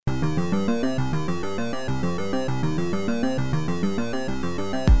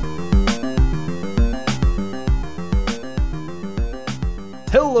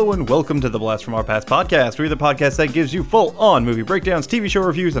Hello and welcome to the Blast from Our Past podcast. We're the podcast that gives you full-on movie breakdowns, TV show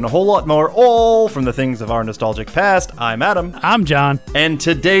reviews, and a whole lot more, all from the things of our nostalgic past. I'm Adam. I'm John. And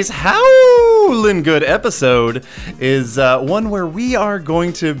today's howlin' good episode is one where we are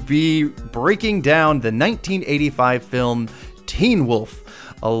going to be breaking down the 1985 film Teen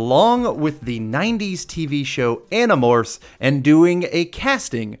Wolf, along with the 90s TV show Animorphs, and doing a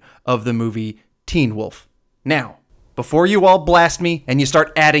casting of the movie Teen Wolf. Now, before you all blast me and you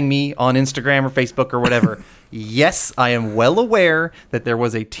start adding me on Instagram or Facebook or whatever, yes, I am well aware that there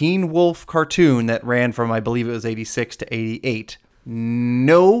was a Teen Wolf cartoon that ran from, I believe it was 86 to 88.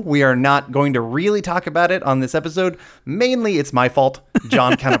 No, we are not going to really talk about it on this episode. Mainly, it's my fault.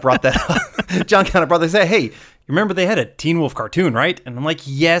 John kind of brought that up. John kind of brought this up. Hey, you remember they had a Teen Wolf cartoon, right? And I'm like,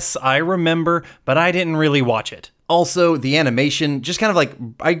 yes, I remember, but I didn't really watch it. Also, the animation,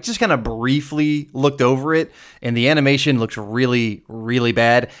 I just kind of briefly looked over it, and the animation looks really, really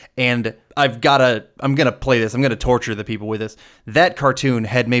bad. And I'm going to play this. I'm going to torture the people with this. That cartoon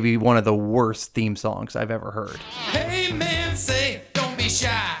had maybe one of the worst theme songs I've ever heard. Hey man, say, don't be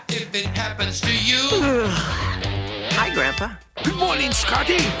shy if it happens to you. Hi, Grandpa. Good morning,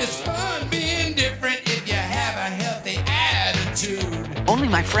 Scotty. It's fun being different if you have a healthy attitude. Only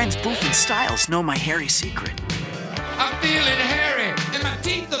my friends Boof and Styles know my hairy secret. I'm feeling hairy and my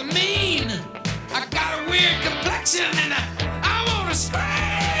teeth are mean. I got a weird complexion and I want to scream.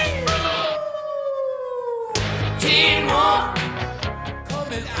 Teen Wolf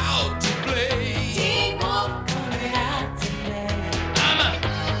coming out to play. Teen Wolf coming out to play. I'm a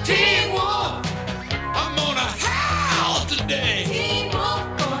Teen Wolf. I'm gonna howl today. Teen Wolf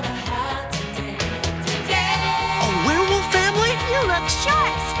gonna howl today. A werewolf family? You look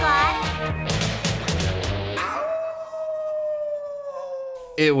short, Scott.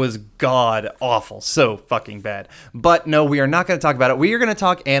 It was god awful, so fucking bad. But no, we are not going to talk about it. We are going to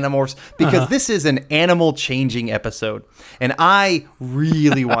talk Animorphs because this is an animal changing episode, and I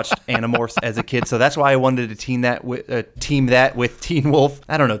really watched Animorphs as a kid, so that's why I wanted to team that with Teen Wolf.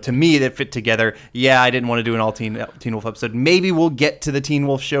 I don't know. To me, that fit together. Yeah, I didn't want to do an all Teen Wolf episode. Maybe we'll get to the Teen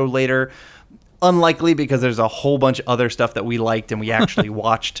Wolf show later. Unlikely, because there's a whole bunch of other stuff that we liked and we actually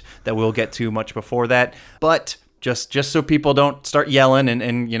watched that we'll get to much before that. But Just so people don't start yelling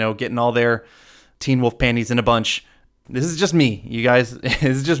and getting all their Teen Wolf panties in a bunch. This is just me, you guys. This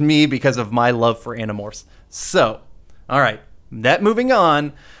is just me because of my love for Animorphs. So, all right, that moving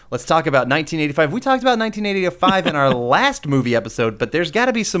on, let's talk about 1985. We talked about 1985 in our last movie episode, but there's got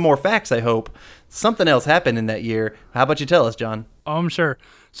to be some more facts, I hope. Something else happened in that year. How about you tell us, John? Oh, I'm sure.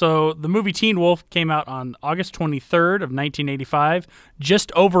 So the movie Teen Wolf came out on August 23rd of 1985,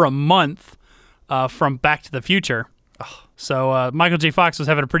 just over a month from Back to the Future. So Michael J. Fox was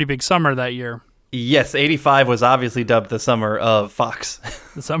having a pretty big summer that year. Yes, 85 was obviously dubbed the summer of Fox.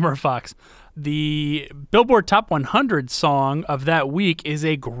 The summer of Fox. The Billboard Top 100 song of that week is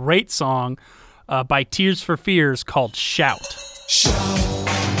a great song by Tears for Fears called Shout. Shout,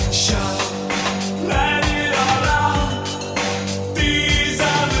 shout, let it all out. These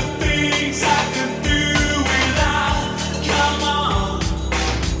are the things I can do without. Come on,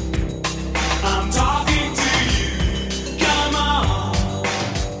 I'm talking to you. Come on.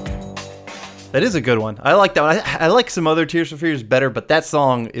 That is a good one. I like that one. I like some other Tears for Fears better, but that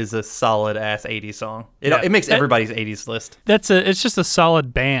song is a solid ass 80s song. It makes everybody's 80s list. It's just a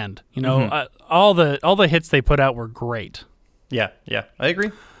solid band. All the hits they put out were great. Yeah, I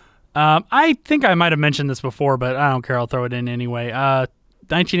agree. I think I might have mentioned this before, but I don't care. I'll throw it in anyway.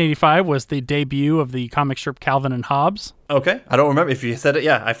 1985 was the debut of the comic strip Calvin and Hobbes. Okay, I don't remember. If you said it,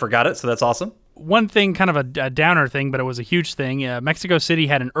 I forgot it, so that's awesome. One thing, kind of a downer thing, but it was a huge thing. Mexico City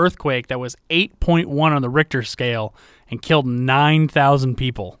had an earthquake that was 8.1 on the Richter scale and killed 9,000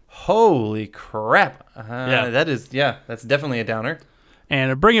 people. Holy crap. That's definitely a downer.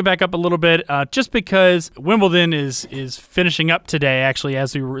 And to bring it back up a little bit, just because Wimbledon is finishing up today, actually,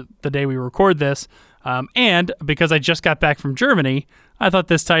 as the day we record this, and because I just got back from Germany, I thought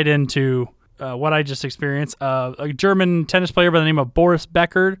this tied into what I just experienced. A German tennis player by the name of Boris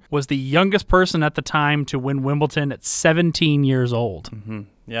Becker was the youngest person at the time to win Wimbledon at 17 years old. Mm-hmm.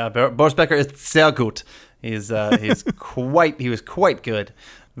 Yeah, Boris Becker is sehr gut. He was quite good.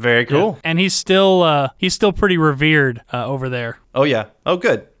 Very cool. Yeah. And he's still pretty revered over there. Oh yeah. Oh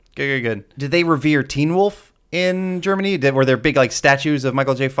good. Good. Did they revere Teen Wolf in Germany? Were there big statues of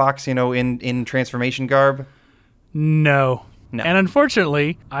Michael J. Fox, in transformation garb? No. And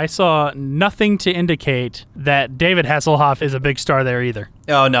unfortunately, I saw nothing to indicate that David Hasselhoff is a big star there either.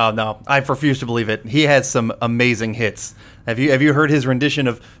 Oh no. I refuse to believe it. He has some amazing hits. Have you heard his rendition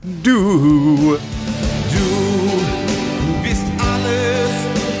of Du bist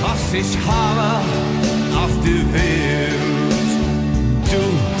alles, was ich habe auf der Welt.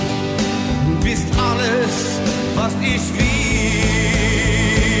 Du bist alles, was ich will.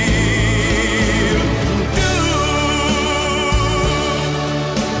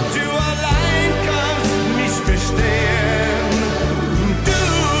 Du allein kannst mich verstehen.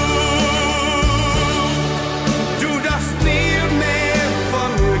 Du darfst nie mehr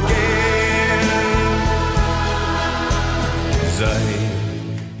von mir gehen. Seit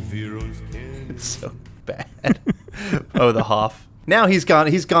wir uns kennen. So bad. Oh, the Hoff. Now he's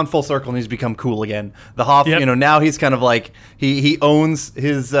gone full circle and he's become cool again. The Hoff, Yep. now he's kind of like he owns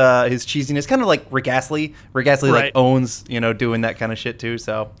his cheesiness, kind of like Rick Astley. Rick Astley Right. like owns, doing that kind of shit too.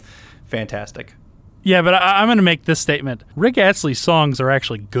 So fantastic. Yeah, but I'm going to make this statement. Rick Astley's songs are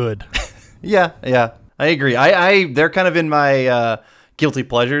actually good. Yeah, I agree. They're kind of in my guilty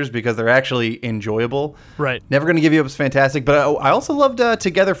pleasures because they're actually enjoyable. Right. Never Gonna Give You Up is fantastic, but I also loved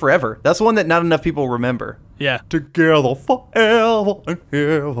Together Forever. That's one that not enough people remember. Yeah. Together forever and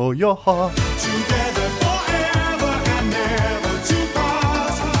ever your heart. Together forever and never to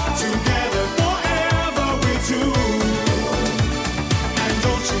part. Together forever we two. And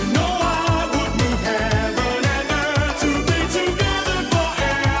don't you know I would move heaven and earth to be together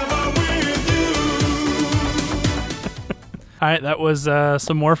forever with you. All right, that was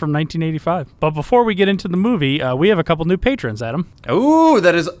some more from 1985. But before we get into the movie, we have a couple new patrons, Adam. Ooh,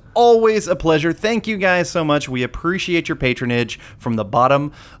 that is always a pleasure. Thank you guys so much. We appreciate your patronage from the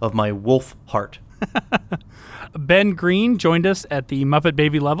bottom of my wolf heart. Ben Green joined us at the Muppet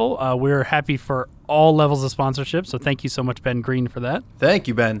Baby level. We're happy for all levels of sponsorship, so thank you so much, Ben Green, for that. Thank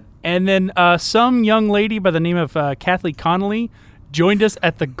you, Ben. And then some young lady by the name of Kathleen Connolly joined us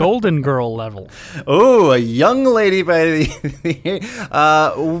at the Golden Girl level. Oh, a young lady by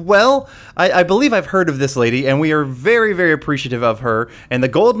the... well, I believe I've heard of this lady, and we are very, very appreciative of her. And the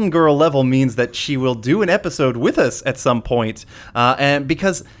Golden Girl level means that she will do an episode with us at some point. And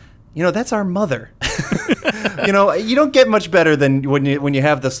because... that's our mother. You don't get much better than when you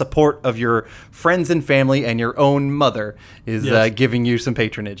have the support of your friends and family, and your own mother is Yes. giving you some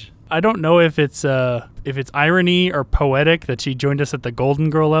patronage. I don't know if it's irony or poetic that she joined us at the Golden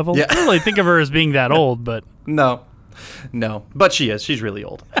Girl level. Yeah. I don't really think of her as being that old, but No, but she is. She's really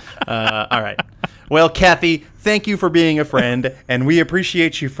old. All right. Well, Kathy, thank you for being a friend, and we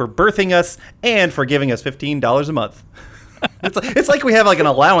appreciate you for birthing us and for giving us $15 a month. It's like we have like an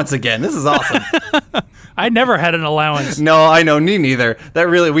allowance again. This is awesome. I never had an allowance. No, I know, me neither. That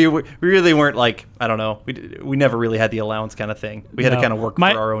really, we really weren't like, I don't know. We never really had the allowance kind of thing. We had to No. kind of work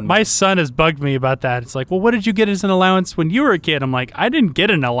my, for our own. My son has bugged me about that. It's like, well, what did you get as an allowance when you were a kid? I'm like, I didn't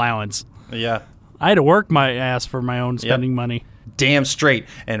get an allowance. Yeah. I had to work my ass for my own spending money. Damn straight.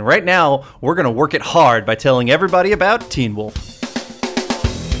 And right now, we're going to work it hard by telling everybody about Teen Wolf.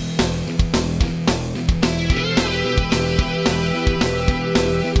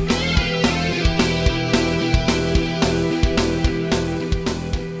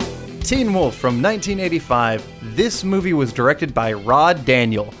 Teen Wolf from 1985. This movie was directed by Rod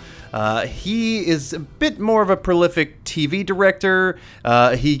Daniel. He is a bit more of a prolific TV director.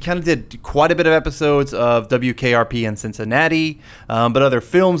 He kind of did quite a bit of episodes of WKRP in Cincinnati, but other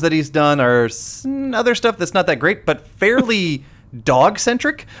films that he's done are other stuff that's not that great, but fairly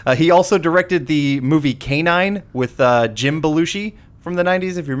dog-centric. He also directed the movie Canine with Jim Belushi from the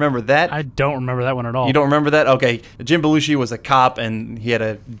 90s, if you remember that. I don't remember that one at all. You don't remember that? Okay. Jim Belushi was a cop, and he had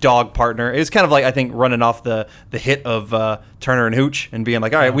a dog partner. It was kind of like, I think, running off the hit of Turner and Hooch and being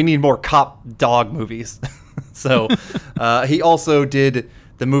like, all right, we need more cop-dog movies. So he also did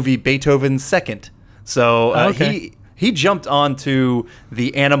the movie Beethoven's Second. So Okay. he jumped onto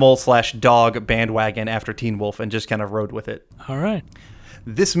the animal/dog bandwagon after Teen Wolf and just kind of rode with it. All right.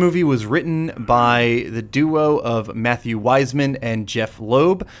 This movie was written by the duo of Matthew Wiseman and Jeff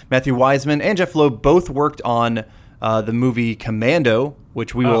Loeb. Matthew Wiseman and Jeff Loeb both worked on the movie Commando,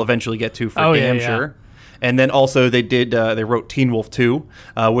 which we will eventually get to for damn sure. And then also they wrote Teen Wolf 2,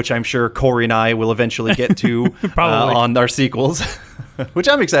 which I'm sure Corey and I will eventually get to Probably. on our sequels, which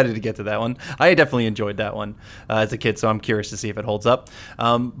I'm excited to get to that one. I definitely enjoyed that one as a kid, so I'm curious to see if it holds up.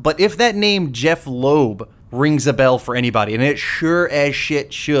 But if that name Jeff Loeb rings a bell for anybody, and it sure as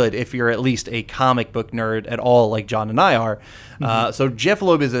shit should if you're at least a comic book nerd at all like John and I are. So Jeff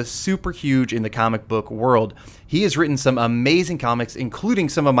Loeb is a super huge in the comic book world. He has written some amazing comics, including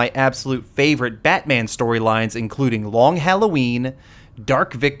some of my absolute favorite Batman storylines, including Long Halloween,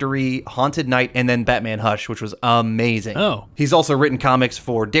 Dark Victory, Haunted Night, and then Batman Hush, which was amazing. Oh. He's also written comics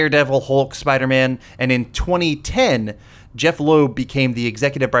for Daredevil, Hulk, Spider-Man, and in 2010, Jeff Loeb became the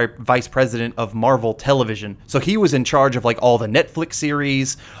executive vice president of Marvel Television. So he was in charge of like all the Netflix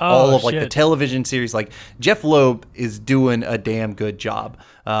series, all of like the television series. Like Jeff Loeb is doing a damn good job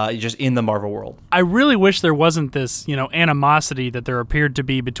just in the Marvel world. I really wish there wasn't this, animosity that there appeared to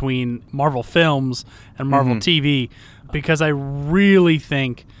be between Marvel Films and Marvel TV, because I really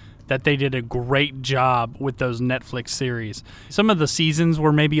think that they did a great job with those Netflix series. Some of the seasons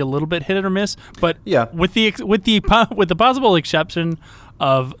were maybe a little bit hit or miss, but with the possible exception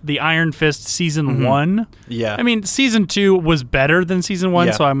of the Iron Fist season 1. Yeah. I mean, season 2 was better than season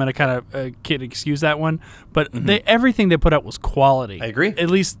 1, so I'm going to kind of excuse that one. But everything they put out was quality. I agree. At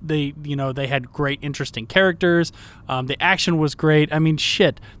least they had great, interesting characters. The action was great. I mean,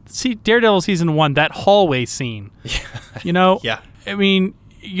 shit. See, Daredevil season 1, that hallway scene. Yeah. I mean,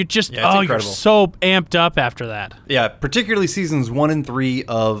 you just you're incredible. so amped up after that. Yeah, particularly seasons 1 and 3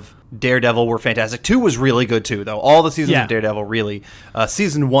 of Daredevil were fantastic. 2 was really good too, though. All the seasons of Daredevil really.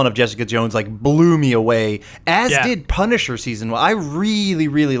 Season 1 of Jessica Jones like blew me away, as did Punisher season 1. I really,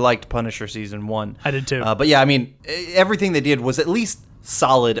 really liked Punisher season 1. I did too. But yeah, I mean, everything they did was at least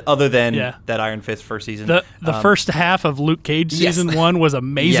solid, other than that Iron Fist first season. The first half of Luke Cage season 1 was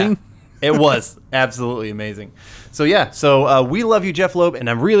amazing. It was absolutely amazing. So we love you, Jeff Loeb, and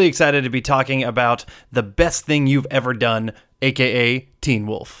I'm really excited to be talking about the best thing you've ever done, aka Teen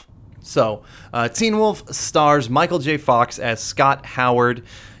Wolf. So, Teen Wolf stars Michael J. Fox as Scott Howard.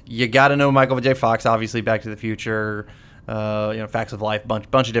 You got to know Michael J. Fox, obviously, Back to the Future, Facts of Life,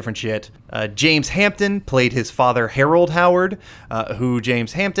 bunch of different shit. James Hampton played his father, Harold Howard, who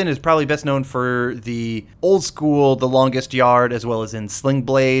James Hampton is probably best known for the old school The Longest Yard, as well as in Sling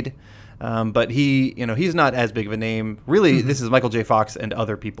Blade. But he's not as big of a name. Really, this is Michael J. Fox and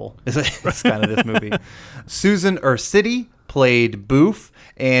other people. It's kind of this movie. Susan Ursitti played Boof,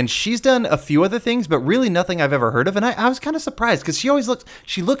 and she's done a few other things, but really nothing I've ever heard of. And I was kind of surprised because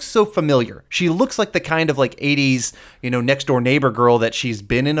she looks so familiar. She looks like the kind of like 80s, next door neighbor girl that she's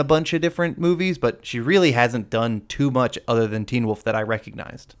been in a bunch of different movies, but she really hasn't done too much other than Teen Wolf that I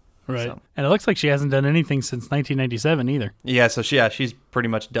recognized. Right. So. And it looks like she hasn't done anything since 1997 either. Yeah, so she's pretty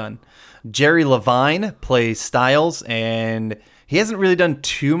much done. Jerry Levine plays Styles, and he hasn't really done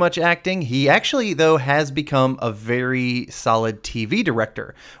too much acting. He actually, though, has become a very solid TV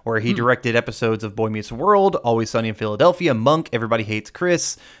director, where he directed episodes of Boy Meets World, Always Sunny in Philadelphia, Monk, Everybody Hates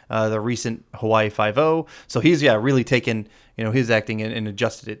Chris, the recent Hawaii Five-0. So he's, really taken his acting and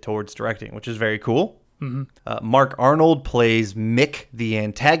adjusted it towards directing, which is very cool. Mark Arnold plays Mick, the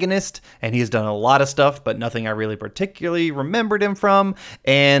antagonist, and he's done a lot of stuff, but nothing I really particularly remembered him from.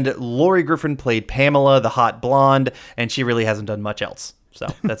 And Lori Griffin played Pamela, the hot blonde, and she really hasn't done much else. So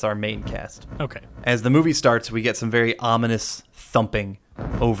that's our main cast. Okay. As the movie starts, we get some very ominous thumping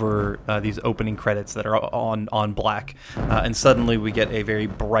over these opening credits that are on black, and suddenly we get a very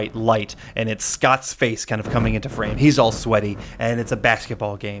bright light, and it's Scott's face kind of coming into frame. He's all sweaty, and it's a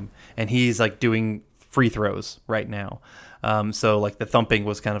basketball game, and he's like doing free throws right now. So like the thumping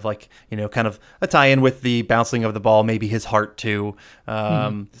was kind of like, kind of a tie-in with the bouncing of the ball, maybe his heart too.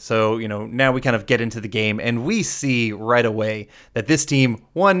 So, now we kind of get into the game, and we see right away that this team,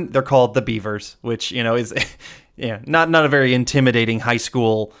 one, they're called the Beavers, which, is not a very intimidating high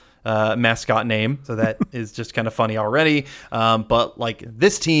school mascot name. So that is just kind of funny already. But like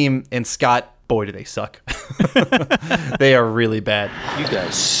this team and Scott, boy, do they suck. They are really bad. You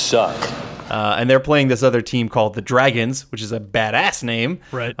guys suck. And they're playing this other team called the Dragons, which is a badass name.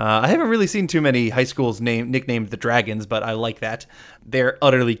 Right. I haven't really seen too many high schools nicknamed the Dragons, but I like that. They're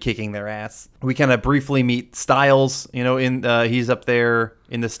utterly kicking their ass. We kind of briefly meet Styles, he's up there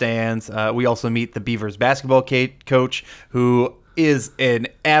in the stands. We also meet the Beavers basketball coach, who is an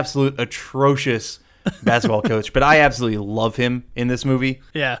absolute atrocious basketball coach, but I absolutely love him in this movie.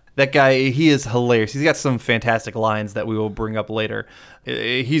 Yeah. That guy, he is hilarious. He's got some fantastic lines that we will bring up later.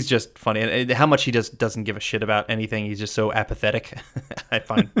 He's just funny. And how much he just doesn't give a shit about anything. He's just so apathetic. I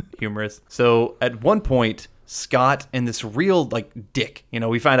find humorous. So at one point, Scott and this real dick,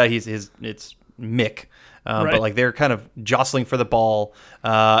 we find out it's Mick. Right. But they're kind of jostling for the ball.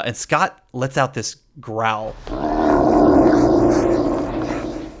 And Scott lets out this growl.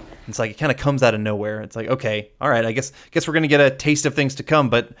 It's like it kind of comes out of nowhere. It's like, okay, all right, I guess we're going to get a taste of things to come.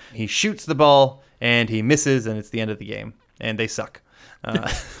 But he shoots the ball, and he misses, and it's the end of the game. And they suck.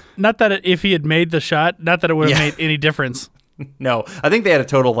 Not that if he had made the shot, not that it would have made any difference. No, I think they had a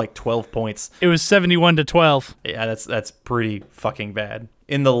total of 12 points. It was 71-12. Yeah, that's pretty fucking bad.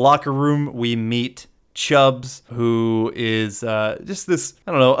 In the locker room, we meet Chubbs, who is just this,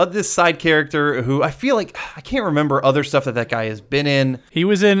 I don't know, this side character who I feel like I can't remember other stuff that guy has been in. He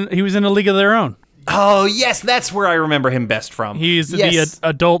was in A League of Their Own. Oh, yes, that's where I remember him best from. He's yes. the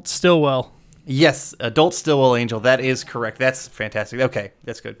adult Stillwell. Yes, adult Stillwell Angel. That is correct. That's fantastic. Okay,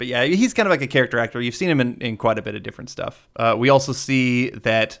 that's good. But yeah, he's kind of like a character actor. You've seen him in quite a bit of different stuff. We also see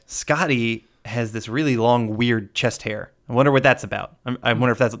that Scotty has this really long, weird chest hair. I wonder what that's about. I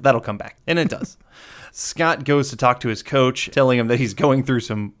wonder if that'll come back. And it does. Scott goes to talk to his coach, telling him that he's going through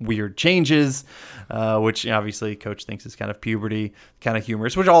some weird changes, which obviously coach thinks is kind of puberty, kind of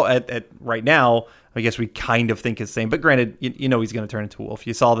humorous, which all at right now, I guess we kind of think is the same. But granted, you know he's going to turn into a wolf. If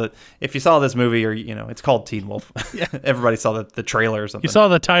you saw this movie, or it's called Teen Wolf. Yeah. Everybody saw the trailer or something. You saw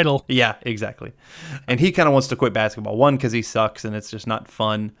the title. Yeah, exactly. And he kind of wants to quit basketball. One, because he sucks and it's just not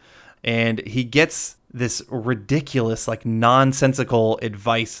fun. And he gets this ridiculous, like nonsensical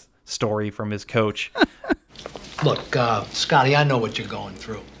advice story from his coach. Look, Scotty, I know what you're going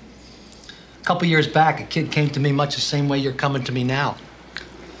through. A couple years back, a kid came to me much the same way you're coming to me now,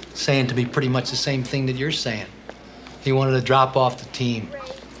 saying to me pretty much the same thing that you're saying. He wanted to drop off the team.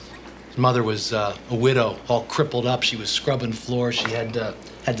 His mother was a widow, all crippled up. She was scrubbing floors. She had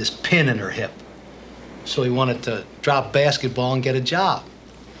this pin in her hip. So he wanted to drop basketball and get a job.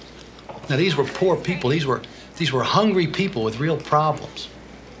 Now, these were poor people. These were hungry people with real problems.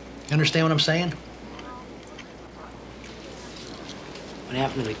 You understand what I'm saying? What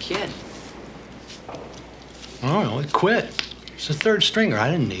happened to the kid? I don't know. He quit. He's a third stringer. I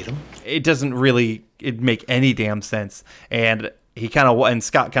didn't need him. It doesn't really make any damn sense. And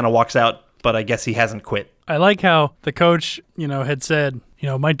Scott kind of walks out, but I guess he hasn't quit. I like how the coach, had said,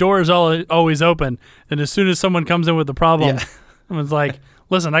 my door is always open. And as soon as someone comes in with a problem, someone's like,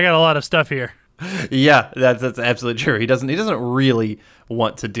 listen, I got a lot of stuff here. Yeah, that's absolutely true. He doesn't really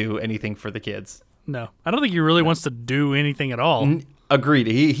want to do anything for the kids. No, I don't think he really wants to do anything at all. Agreed.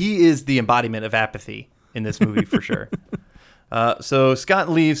 He is the embodiment of apathy in this movie for sure. So Scott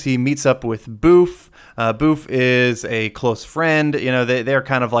leaves. He meets up with Boof. Boof is a close friend. They're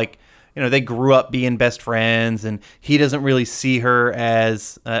kind of like, they grew up being best friends, and he doesn't really see her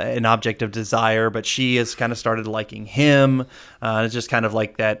as an object of desire, but she has kind of started liking him. It's just kind of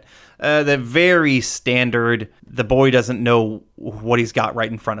like that. The very standard, the boy doesn't know what he's got right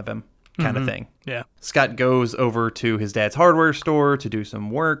in front of him kind of thing. Yeah. Scott goes over to his dad's hardware store to do some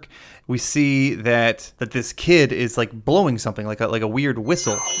work. We see that this kid is like blowing something like a weird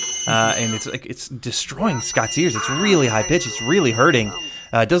whistle, and it's destroying Scott's ears. It's really high pitched. It's really hurting.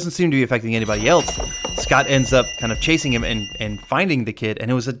 It doesn't seem to be affecting anybody else. Scott ends up kind of chasing him and finding the kid,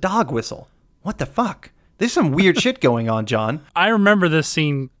 and it was a dog whistle. What the fuck? There's some weird shit going on, John. I remember this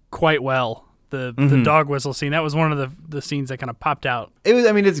scene quite well. The dog whistle scene. That was one of the scenes that kind of popped out.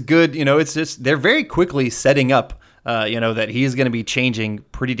 It's good. It's just, they're very quickly setting up, that he's going to be changing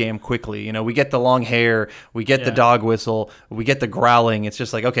pretty damn quickly. We get the long hair, we get the dog whistle, we get the growling. It's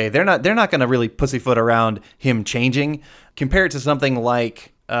just like, okay, they're not going to really pussyfoot around him changing. Compare it to something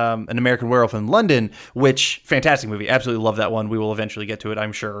like An American Werewolf in London, which, fantastic movie. Absolutely love that one. We will eventually get to it,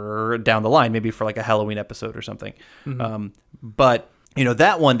 I'm sure, down the line, maybe for like a Halloween episode or something. But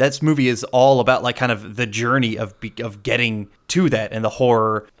that movie is all about like kind of the journey of getting to that, and the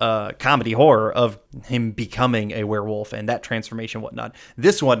horror, comedy horror of him becoming a werewolf and that transformation and whatnot.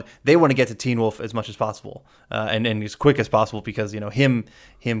 This one, they want to get to Teen Wolf as much as possible, and as quick as possible, because, him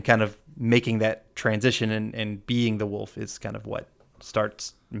kind of making that transition and being the wolf is kind of what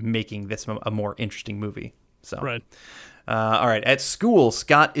starts making this a more interesting movie. So, right. All right. At school,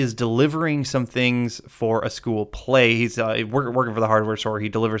 Scott is delivering some things for a school play. He's working for the hardware store. He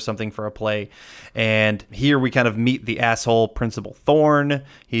delivers something for a play. And here we kind of meet the asshole Principal Thorne.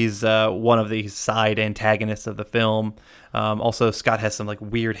 He's one of the side antagonists of the film. Also, Scott has some like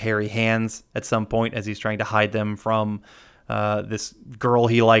weird hairy hands at some point as he's trying to hide them from this girl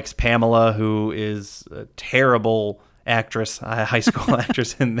he likes, Pamela, who is a terrible actress, a high school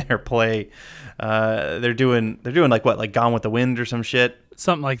actress in their play. They're doing like what, like Gone with the Wind or some shit,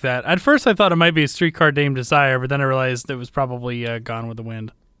 something like that. At first I thought it might be a Streetcar Named Desire, but then I realized it was probably Gone with the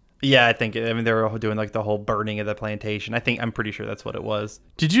Wind. Yeah, I think they were doing like the whole burning of the plantation. I'm pretty sure that's what it was.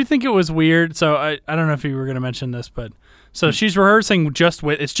 Did you think it was weird? So I don't know if you were going to mention this, but so she's rehearsing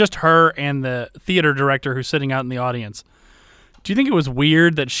it's just her and the theater director who's sitting out in the audience. Do you think it was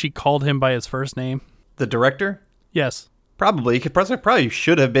weird that she called him by his first name? The director? Yes. Probably. He probably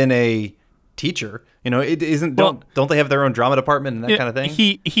should have been a teacher. It isn't. Don't they have their own drama department and that kind of thing?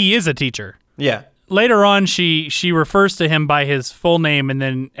 He is a teacher. Yeah. Later on, she refers to him by his full name and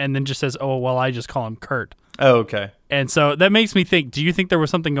then just says, "Oh well, I just call him Kurt." Oh, okay. And so that makes me think. Do you think there was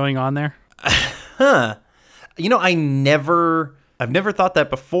something going on there? Huh. I've never thought that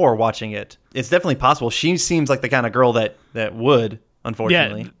before watching it. It's definitely possible. She seems like the kind of girl that would,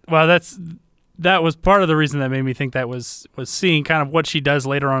 unfortunately. Yeah. Well, that was part of the reason that made me think that was seeing kind of what she does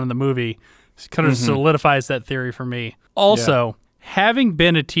later on in the movie kind of solidifies that theory for me. Also, having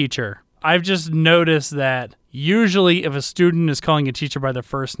been a teacher, I've just noticed that usually if a student is calling a teacher by their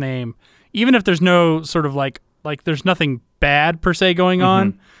first name, even if there's no sort of like there's nothing bad per se going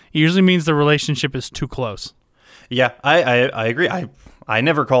on, it usually means the relationship is too close. Yeah, I agree. I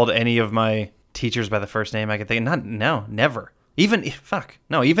never called any of my teachers by the first name I could think. Never. Even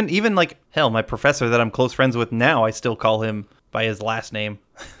like hell, my professor that I'm close friends with now, I still call him by his last name.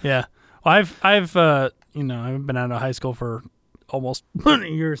 Yeah. Well, I've been out of high school for almost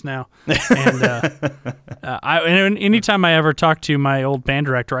 20 years now, and anytime I ever talk to my old band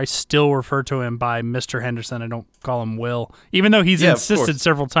director, I still refer to him by Mr. Henderson. I don't call him Will, even though he's insisted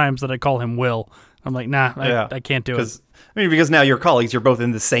several times that I call him Will. I'm like, nah, I can't do it. Because now you're colleagues, you're both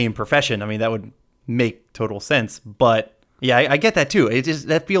in the same profession. I mean, that would make total sense. But yeah, I get that too. It just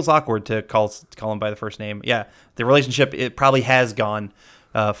that feels awkward to call him by the first name. Yeah, the relationship, it probably has gone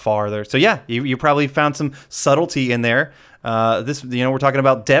farther. So yeah, you probably found some subtlety in there. We're talking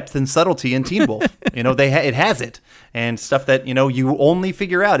about depth and subtlety in Teen Wolf. It has it, and stuff that you only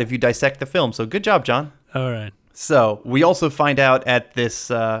figure out if you dissect the film. So good job, John. All right. So we also find out at this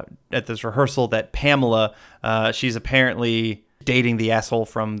rehearsal that Pamela, she's apparently dating the asshole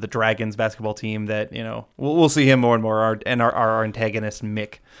from the Dragons basketball team. That we'll see him more and more. Our antagonist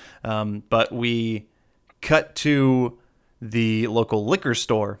Mick, but we cut to the local liquor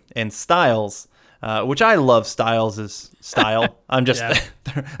store and Styles. Which I love Styles' style. I'm just,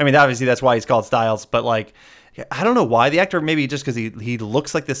 I mean, obviously that's why he's called Styles, but like, I don't know why the actor, maybe just because he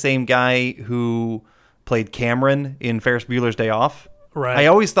looks like the same guy who played Cameron in Ferris Bueller's Day Off. Right.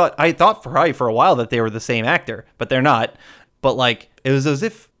 I thought for a while that they were the same actor, but they're not. But like, it was as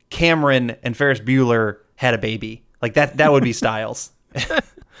if Cameron and Ferris Bueller had a baby. Like that would be Styles.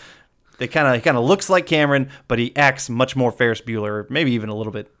 He kind of looks like Cameron, but he acts much more Ferris Bueller, maybe even a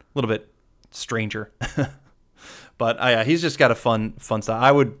little bit stranger. But he's just got a fun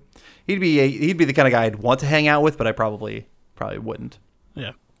style. He'd be the kind of guy I'd want to hang out with, but I probably wouldn't.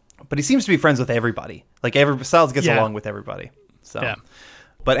 Yeah. But he seems to be friends with everybody. Like Styles gets along with everybody. So, yeah.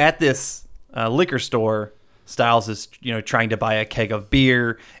 But at this liquor store, Styles is trying to buy a keg of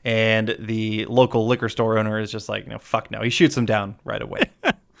beer, and the local liquor store owner is just like, fuck no. He shoots him down right away.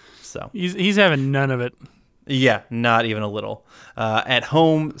 So he's having none of it. Yeah, not even a little. At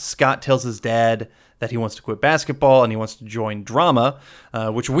home, Scott tells his dad that he wants to quit basketball and he wants to join drama,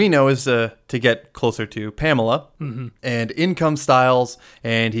 which we know is to get closer to Pamela. Mm-hmm. And in comes Styles,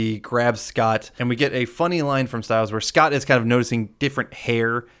 and he grabs Scott. And we get a funny line from Styles where Scott is kind of noticing different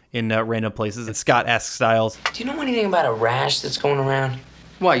hair in random places. And Scott asks Styles, Do you know anything about a rash that's going around?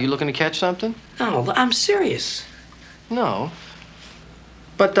 Why, you looking to catch something? No, I'm serious. No.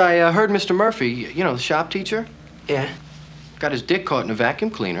 But I heard Mr. Murphy, the shop teacher, Yeah. got his dick caught in a vacuum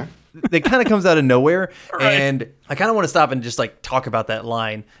cleaner. It kind of comes out of nowhere, and I kind of want to stop and just like talk about that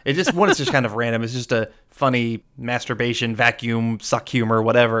line. It's just kind of random. It's just a funny masturbation, vacuum, suck humor,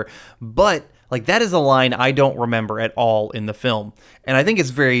 whatever. But like that is a line I don't remember at all in the film, and I think it's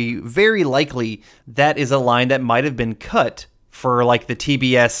very, very likely that is a line that might have been cut for like the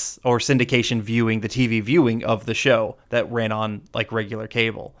TBS or syndication viewing, the TV viewing of the show that ran on like regular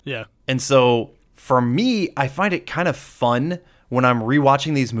cable. Yeah. And so for me, I find it kind of fun when I'm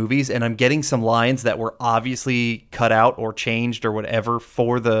rewatching these movies and I'm getting some lines that were obviously cut out or changed or whatever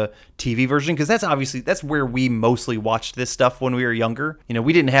for the TV version, because that's where we mostly watched this stuff when we were younger.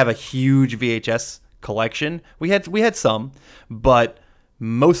 We didn't have a huge VHS collection. We had some, but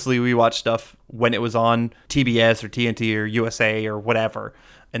mostly we watched stuff when it was on TBS or TNT or USA or whatever.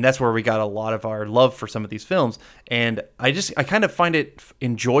 And that's where we got a lot of our love for some of these films. And I kind of find it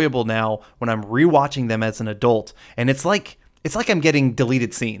enjoyable now when I'm rewatching them as an adult. And it's like I'm getting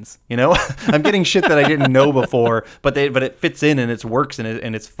deleted scenes, I'm getting shit that I didn't know before, but it fits in and it works and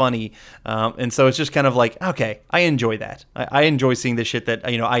it's funny. And so it's just kind of like, okay, I enjoy that. I enjoy seeing the shit that,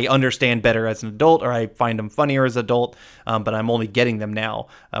 I understand better as an adult, or I find them funnier as an adult. But I'm only getting them now,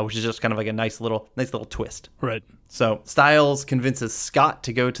 which is just kind of like a nice little twist. Right. So Styles convinces Scott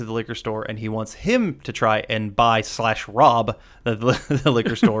to go to the liquor store, and he wants him to try and buy/rob the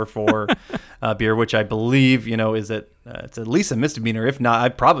liquor store for beer, which I believe, it's at least a misdemeanor. If not, I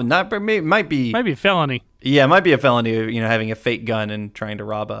probably not. But it might be a felony. Yeah, it might be a felony. Having a fake gun and trying to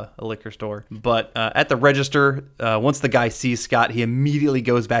rob a liquor store. But at the register, once the guy sees Scott, he immediately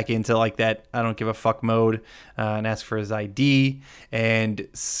goes back into like that I don't give a fuck mode and asks for his ID. And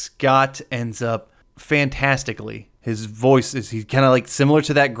Scott ends up fantastically. His voice he's kind of like similar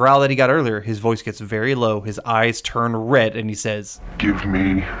to that growl that he got earlier. His voice gets very low. His eyes turn red, and he says, "Give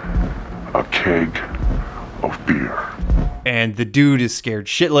me a keg of beer. And the dude is scared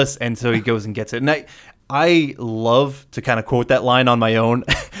shitless, and so he goes and gets it. And I love to kind of quote that line on my own,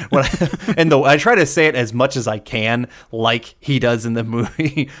 I try to say it as much as I can, like he does in the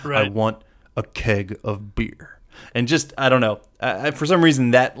movie. Right. I want a keg of beer. And just, I don't know, for some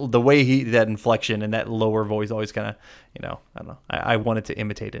reason that the way that inflection and that lower voice always kind of, I don't know, I wanted to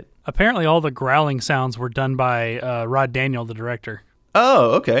imitate it. Apparently all the growling sounds were done by Rod Daniel, the director.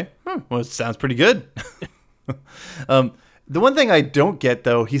 Oh, okay. Well, it sounds pretty good. The one thing I don't get,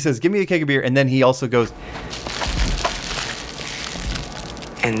 though, he says, give me a keg of beer, and then he also goes,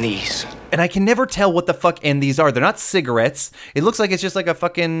 And these. and I can never tell what the fuck and these are. They're not cigarettes. It looks like it's just like a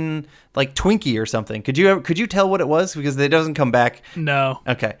fucking, like, Twinkie or something. Could you tell what it was? Because it doesn't come back. No.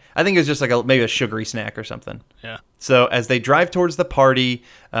 Okay. I think it was just like maybe a sugary snack or something. Yeah. So as they drive towards the party,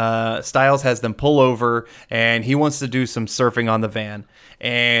 Styles has them pull over, and he wants to do some surfing on the van.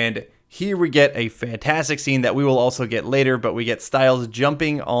 And here we get a fantastic scene that we will also get later, but we get Styles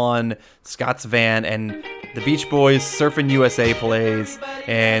jumping on Scott's van, and the Beach Boys' Surfin' USA plays,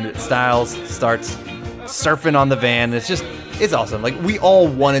 and Styles starts surfing on the van. It's awesome. Like, we all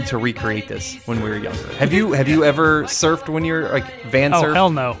wanted to recreate this when we were younger. Have you ever surfed when you're like van surfed? Oh, hell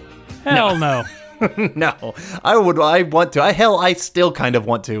no. Hell no. No, I want to. I still kind of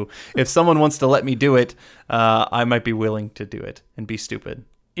want to. If someone wants to let me do it, I might be willing to do it and be stupid.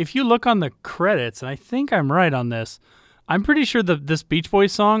 If you look on the credits, and I think I'm right on this, I'm pretty sure that this Beach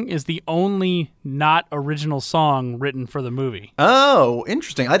Boys song is the only not original song written for the movie. Oh,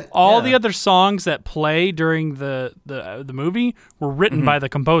 interesting. All the other songs that play during the movie were written by the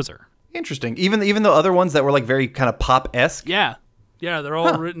composer. Interesting. Even the other ones that were like very kind of pop-esque. Yeah, they're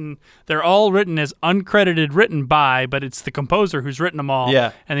all written. They're all written as uncredited, written by, but it's the composer who's written them all.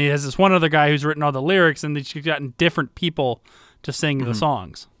 Yeah, and he has this one other guy who's written all the lyrics, and they've gotten different people to sing the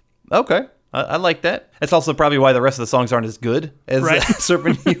songs. Okay. I like that. That's also probably why the rest of the songs aren't as good as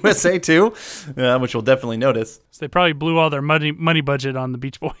Surfing USA too, which we'll definitely notice. So they probably blew all their money budget on the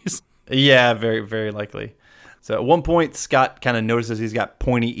Beach Boys. Yeah, very, very likely. So at one point, Scott kind of notices he's got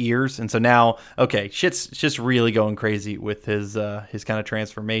pointy ears, and so now, okay, shit's just really going crazy with his kind of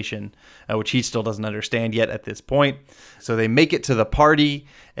transformation, which he still doesn't understand yet at this point. So they make it to the party,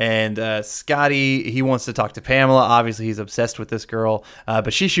 and Scotty, he wants to talk to Pamela. Obviously, he's obsessed with this girl,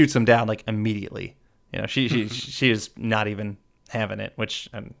 but she shoots him down like immediately. She is not even having it, which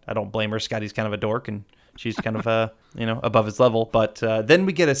I don't blame her. Scotty's kind of a dork, and she's kind of above his level. But then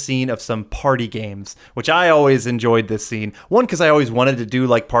we get a scene of some party games, which I always enjoyed this scene. One, because I always wanted to do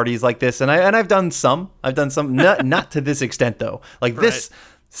like parties like this, and I've done some. Not to this extent though. Like this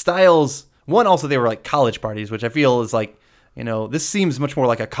Styles. One, also they were like college parties, which I feel is like, this seems much more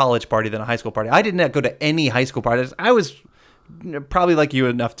like a college party than a high school party. I did not go to any high school parties. I was probably like you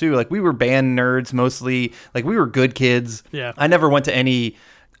enough too. Like, we were band nerds mostly. Like, we were good kids. Yeah. I never went to any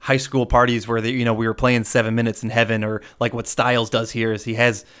high school parties where we were playing 7 Minutes in Heaven, or like what Styles does here is he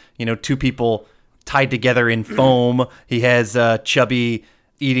has, two people tied together in foam. He has Chubby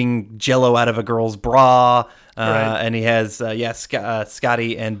eating Jello out of a girl's bra. And he has,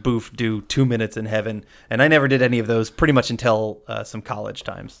 Scotty and Boof do 2 Minutes in Heaven. And I never did any of those pretty much until some college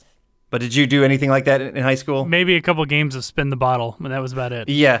times. But did you do anything like that in high school? Maybe a couple games of Spin the Bottle, but that was about it.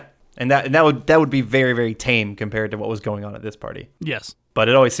 Yeah. And that would be very, very tame compared to what was going on at this party. Yes. But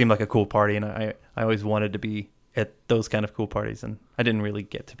it always seemed like a cool party, and I always wanted to be at those kind of cool parties, and I didn't really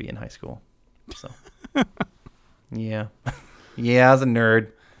get to be in high school. So, yeah. Yeah, I was a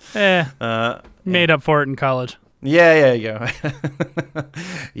nerd. Made up for it in college. Yeah.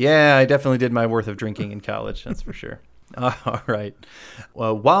 Yeah, I definitely did my worth of drinking in college, that's for sure. All right.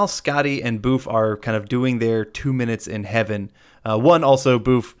 Well, while Scotty and Boof are kind of doing their 2 Minutes in Heaven,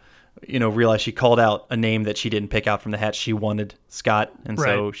 Boof, realized she called out a name that she didn't pick out from the hat. She wanted Scott, and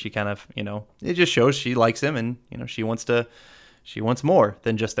so she kind of, it just shows she likes him, and she wants more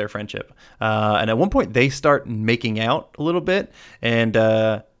than just their friendship. And at one point, they start making out a little bit,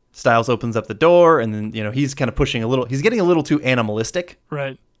 and Styles opens up the door, and then he's kind of pushing a little. He's getting a little too animalistic.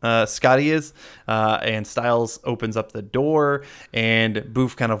 Right. Scotty is, and Styles opens up the door, and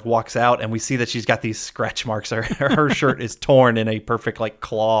Boof kind of walks out, and we see that she's got these scratch marks. Her shirt is torn in a perfect like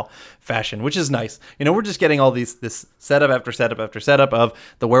claw fashion, which is nice. We're just getting all this setup after setup after setup of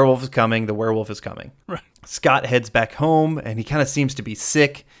the werewolf is coming. The werewolf is coming. Right. Scott heads back home, and he kind of seems to be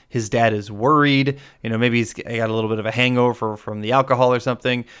sick. His dad is worried. Maybe he's got a little bit of a hangover from the alcohol or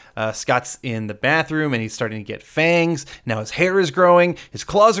something. Scott's in the bathroom, and he's starting to get fangs. Now his hair is growing. His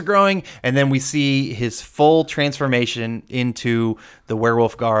claws are growing. And then we see his full transformation into the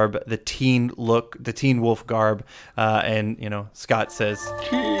werewolf garb, the teen wolf garb. And Scott says,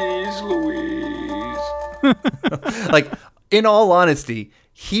 He's Louise. Like, in all honesty,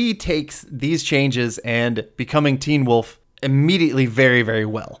 he takes these changes and becoming Teen Wolf immediately very, very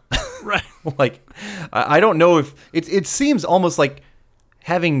well. Right. Like, I don't know if it seems almost like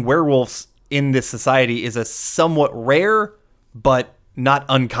having werewolves in this society is a somewhat rare but not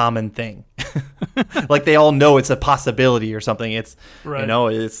uncommon thing. Like, they all know it's a possibility or something. It's Right. you know,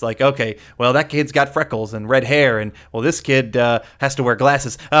 it's like, okay, well, that kid's got freckles and red hair, and well, this kid has to wear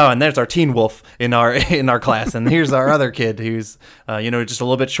glasses. Oh, and there's our Teen Wolf in our class, and here's our other kid who's just a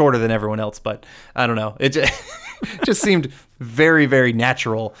little bit shorter than everyone else. But I don't know, it just seemed very, very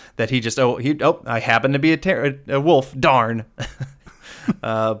natural that he just I happen to be a wolf, darn.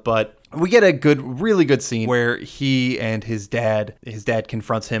 But we get a really good scene where he and his dad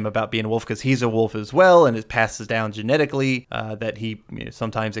confronts him about being a wolf because he's a wolf as well, and it passes down genetically, that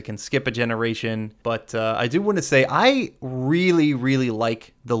sometimes it can skip a generation. But I do want to say I really, really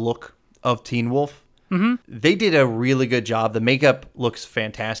like the look of Teen Wolf. Mm-hmm. They did a really good job. The makeup looks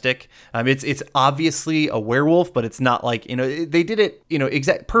fantastic. It's obviously a werewolf, but it's not like, they did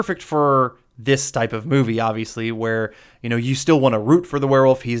it, perfect for this type of movie, obviously, where, you still want to root for the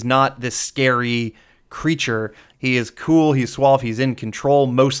werewolf. He's not this scary creature. He is cool. He's suave. He's in control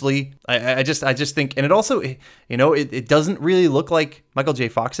mostly. I just think, and it also, it doesn't really look like Michael J.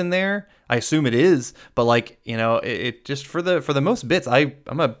 Fox in there. I assume it is, but like, it just for the most bits, I'm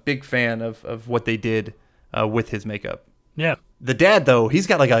a big fan of what they did with his makeup. Yeah. The dad, though, he's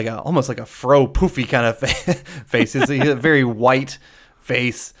got like almost like a fro poofy kind of face. He's a very white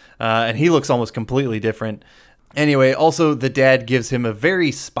face, and he looks almost completely different. Anyway, also the dad gives him a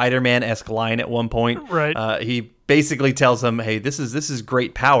very Spider-Man-esque line at one point. Right. He basically tells him, "Hey, this is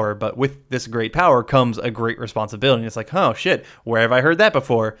great power, but with this great power comes a great responsibility." And it's like, oh shit, where have I heard that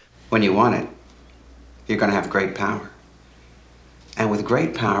before? When you want it, you're going to have great power. And with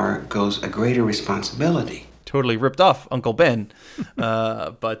great power goes a greater responsibility. Totally ripped off Uncle Ben.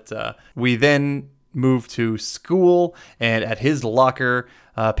 But we then move to school, and at his locker,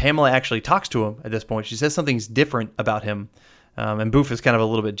 Pamela actually talks to him at this point. She says something's different about him, and Boof is kind of a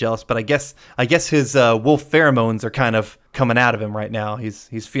little bit jealous. But I guess his wolf pheromones are kind of coming out of him right now.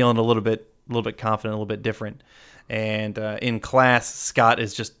 He's feeling a little bit confident, a little bit different. And in class, Scott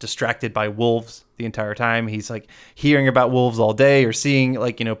is just distracted by wolves the entire time. He's like hearing about wolves all day, or seeing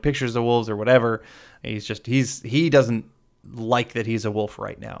pictures of wolves or whatever. He doesn't like that he's a wolf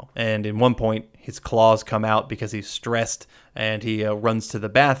right now. And in one point, his claws come out because he's stressed, and he runs to the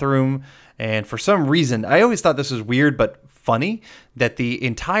bathroom. And for some reason, I always thought this was weird but funny, that the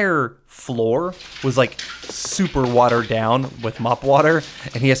entire floor was like super watered down with mop water,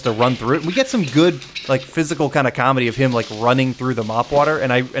 and he has to run through it. We get some good like physical kind of comedy of him like running through the mop water,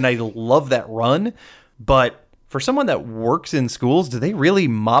 and I love that run. But for someone that works in schools, do they really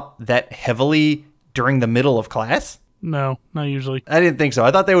mop that heavily during the middle of class? No, not usually. I didn't think so. I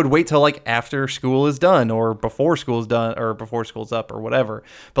thought they would wait till like after school is done, or before school's done, or before school's up, or whatever.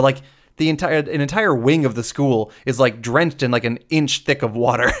 But like an entire wing of the school is like drenched in like an inch thick of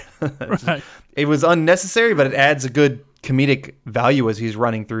water. Right. It was unnecessary, but it adds a good comedic value as he's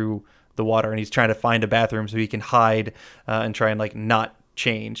running through the water, and he's trying to find a bathroom so he can hide and try and like not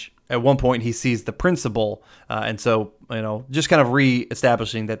change. At one point, he sees the principal, and so just kind of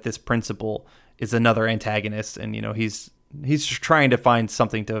re-establishing that this principal is another antagonist, and he's just trying to find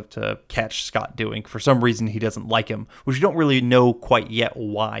something to catch Scott doing. For some reason, he doesn't like him, which we don't really know quite yet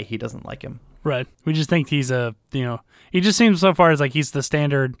why he doesn't like him. Right. We just think he's he just seems so far as like he's the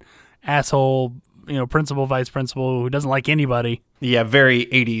standard asshole, principal, vice principal who doesn't like anybody. Yeah, very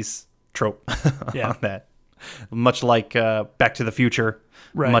 80s trope Yeah. on that. Much like Back to the Future,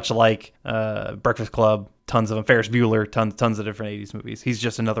 Right. much like Breakfast Club, tons of them. Ferris Bueller, tons of different 80s movies. He's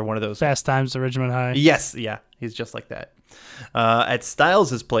just another one of those. Fast Times at Ridgemont High. Yes, yeah, he's just like that. At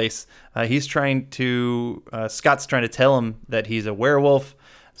Stiles' place, Scott's trying to tell him that he's a werewolf.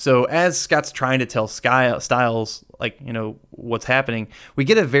 So as Scott's trying to tell Stiles, what's happening, we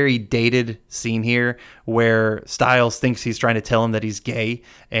get a very dated scene here where Stiles thinks he's trying to tell him that he's gay,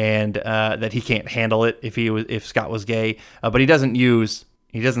 and that he can't handle it if Scott was gay. But he doesn't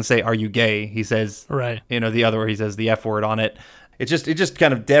say, "Are you gay?" He says, right. The other word, he says the F word on it. It just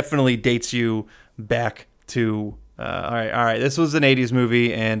kind of definitely dates you back to, all right. This was an 80s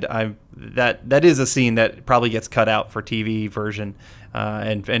movie, and that is a scene that probably gets cut out for TV version,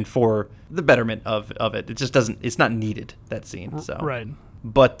 and for the betterment of it. It just doesn't. It's not needed, that scene. So Right.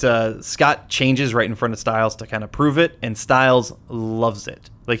 But Scott changes right in front of Styles to kind of prove it, and Styles loves it.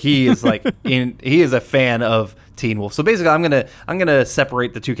 Like he is he is a fan of Teen Wolf. So basically, I'm gonna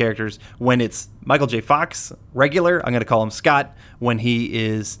separate the two characters. When it's Michael J. Fox regular, I'm gonna call him Scott. When he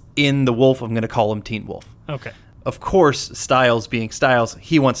is in the Wolf, I'm gonna call him Teen Wolf. Okay. Of course, Styles being Styles,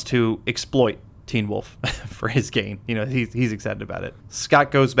 he wants to exploit Teen Wolf for his gain. You know, he's excited about it.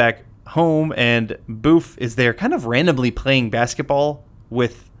 Scott goes back home, and Boof is there, kind of randomly playing basketball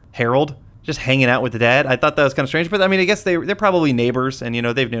with Harold, just hanging out with the dad. I thought that was kind of strange, but I mean, I guess they're probably neighbors, and you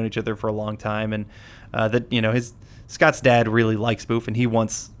know, they've known each other for a long time, and Scott's dad really likes Boof, and he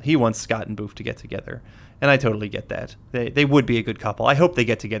wants Scott and Boof to get together, and I totally get that. They would be a good couple. I hope they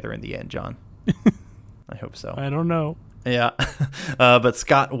get together in the end, John. I hope so. I don't know. Yeah. But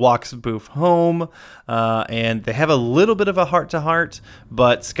Scott walks Boof home, and they have a little bit of a heart-to-heart,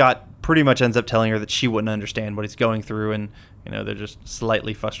 but Scott pretty much ends up telling her that she wouldn't understand what he's going through, and you know, they're just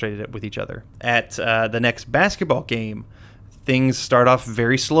slightly frustrated with each other. At the next basketball game, things start off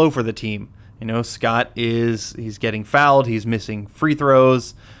very slow for the team. You know, Scott he's getting fouled, he's missing free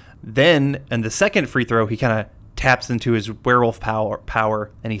throws. Then, in the second free throw, he kind of taps into his werewolf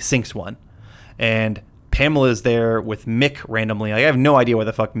power, and he sinks one. And Pamela's there with Mick randomly. Like, I have no idea why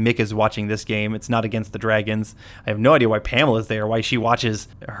the fuck Mick is watching this game. It's not against the Dragons. I have no idea why Pamela's there, why she watches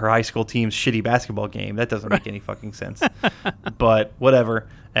her high school team's shitty basketball game. That doesn't make any fucking sense. But whatever.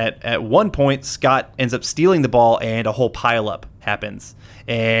 At one point, Scott ends up stealing the ball, and a whole pileup happens.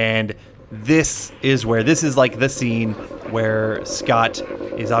 And this is like the scene where Scott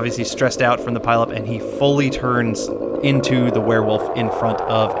is obviously stressed out from the pileup, and he fully turns into the werewolf in front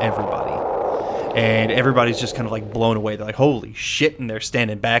of everybody. And everybody's just kind of like blown away. They're like, holy shit. And they're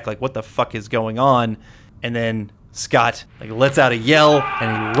standing back like, what the fuck is going on? And then Scott like lets out a yell,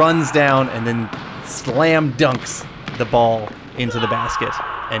 and he runs down and then slam dunks the ball into the basket.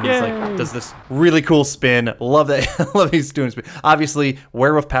 And he's like, does this really cool spin. Love that. Love he's doing spin. Obviously,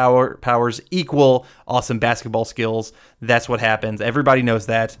 werewolf powers equal awesome basketball skills. That's what happens. Everybody knows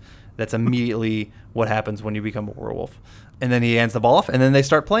that. That's immediately what happens when you become a werewolf. And then he hands the ball off, and then they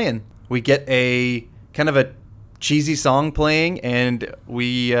start playing. We get a kind of a cheesy song playing, and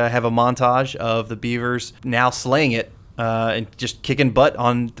we have a montage of the Beavers now slaying it and just kicking butt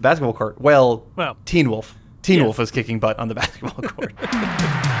on the basketball court. Well, Teen Wolf. Teen Wolf is kicking butt on the basketball court.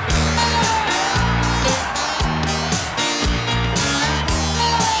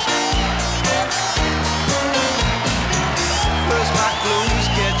 First my clothes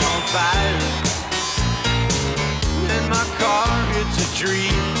catch on fire, then my car hits a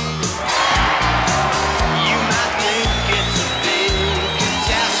tree. You might think it's a big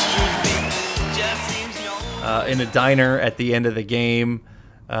catastrophe, just seems no. In a diner at the end of the game,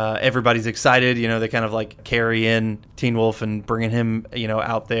 everybody's excited. You know, they kind of like carry in Teen Wolf and bringing him, you know,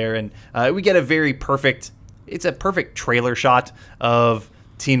 out there, and we get a perfect trailer shot of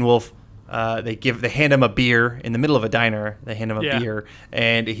Teen Wolf. They hand him a beer in the middle of a diner. They hand him a beer,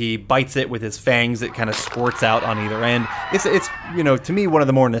 and he bites it with his fangs. It kind of squirts out on either end. It's you know, to me, one of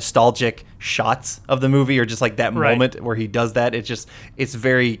the more nostalgic shots of the movie, or just like that moment where he does that. It's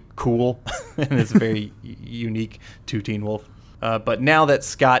very cool and it's very unique to Teen Wolf. But now that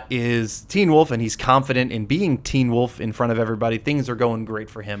Scott is Teen Wolf and he's confident in being Teen Wolf in front of everybody, things are going great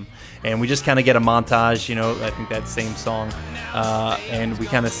for him. And we just kind of get a montage, you know, I think that same song. And we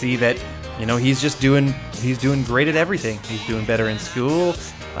kind of see that, you know, he's doing great at everything. He's doing better in school.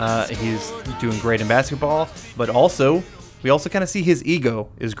 He's doing great in basketball. But we also kind of see his ego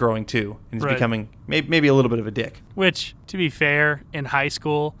is growing too. And he's becoming maybe a little bit of a dick. Which, to be fair, in high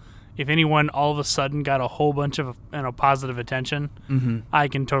school, if anyone all of a sudden got a whole bunch of positive attention, I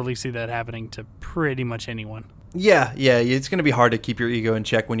can totally see that happening to pretty much anyone. Yeah, it's going to be hard to keep your ego in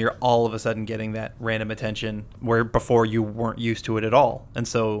check when you're all of a sudden getting that random attention where before you weren't used to it at all. And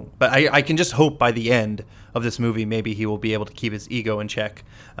so, but I can just hope by the end of this movie, maybe he will be able to keep his ego in check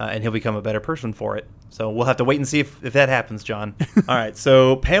and he'll become a better person for it. So we'll have to wait and see if that happens, John. All right,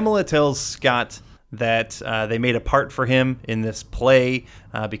 so Pamela tells Scott that they made a part for him in this play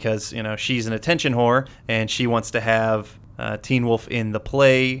because, you know, she's an attention whore and she wants to have Teen Wolf in the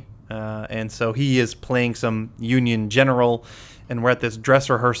play. And so he is playing some Union general, and we're at this dress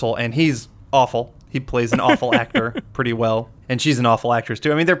rehearsal, and he's awful. He plays an awful actor pretty well, and she's an awful actress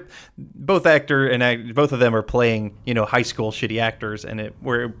too. I mean, they're both both of them are playing, you know, high school shitty actors, and it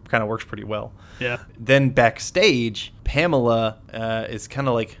kind of works pretty well. Yeah. Then backstage, Pamela is kind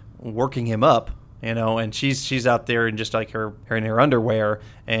of like working him up, you know, and she's out there in just like her in her underwear,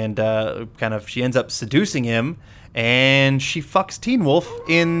 and she ends up seducing him. And she fucks Teen Wolf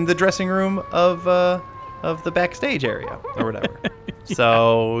in the dressing room of the backstage area or whatever.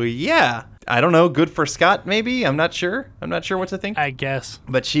 So, yeah. I don't know. Good for Scott, maybe? I'm not sure. I'm not sure what to think. I guess.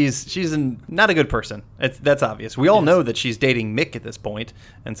 But she's not a good person. That's obvious. We all know that she's dating Mick at this point,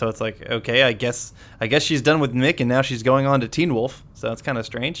 and so it's like, okay, I guess she's done with Mick, and now she's going on to Teen Wolf. So that's kind of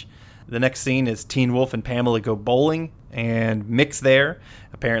strange. The next scene is Teen Wolf and Pamela go bowling, and Mick's there.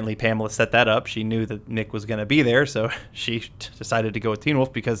 Apparently, Pamela set that up. She knew that Mick was going to be there, so she decided to go with Teen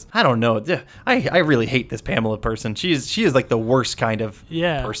Wolf because, I don't know, I really hate this Pamela person. She is like the worst kind of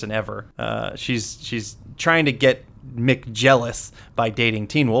person ever. She's trying to get Mick jealous by dating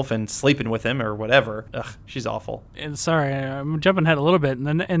Teen Wolf and sleeping with him or whatever. Ugh, she's awful. And sorry, I'm jumping ahead a little bit. And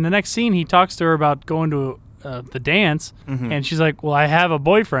then in the next scene, he talks to her about going to the dance, and she's like, well, I have a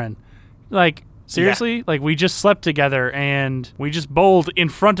boyfriend. Like, seriously? Yeah. Like, we just slept together and we just bowled in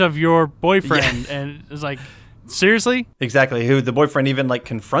front of your boyfriend. Yeah. And it's like, seriously? Exactly. Who the boyfriend even like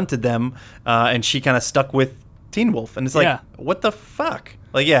confronted them, and she kind of stuck with Teen Wolf. And it's like, what the fuck?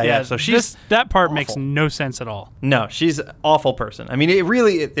 Like, yeah. So that part awful. Makes no sense at all. No, she's an awful person. I mean,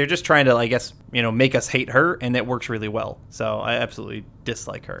 they're just trying to, I guess, make us hate her, and it works really well. So I absolutely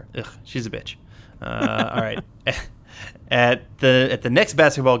dislike her. Ugh, she's a bitch. All right. At the next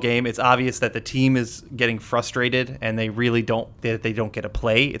basketball game, it's obvious that the team is getting frustrated and they really don't get to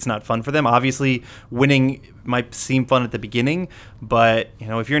play. It's not fun for them. Obviously, winning might seem fun at the beginning, but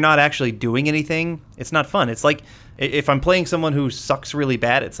if you're not actually doing anything, it's not fun. It's like if I'm playing someone who sucks really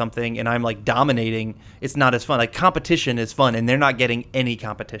bad at something and I'm like dominating, it's not as fun. Like competition is fun, and they're not getting any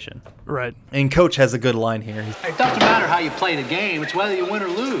competition. Right. And Coach has a good line here. It doesn't matter how you play the game; it's whether you win or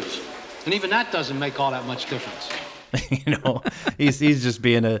lose, and even that doesn't make all that much difference. He's just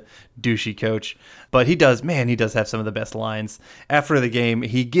being a douchey coach, but he does have some of the best lines. After the game,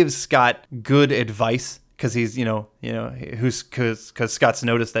 he gives Scott good advice because he's because Scott's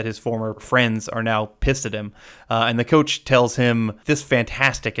noticed that his former friends are now pissed at him, and the coach tells him this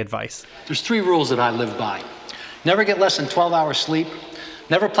fantastic advice. There's 3 rules that I live by: never get less than 12 hours sleep,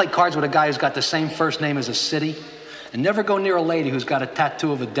 never play cards with a guy who's got the same first name as a city, and never go near a lady who's got a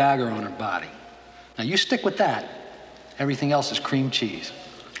tattoo of a dagger on her body. Now you stick with that. Everything else is cream cheese.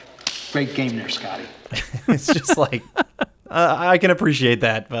 Great game there, Scotty. It's just like, I can appreciate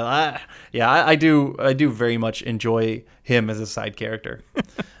that, but I do very much enjoy him as a side character.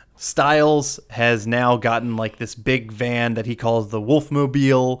 Stiles has now gotten like this big van that he calls the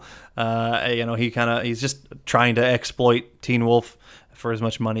Wolfmobile. He's just trying to exploit Teen Wolf for as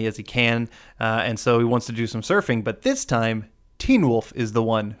much money as he can, and so he wants to do some surfing, but this time Teen Wolf is the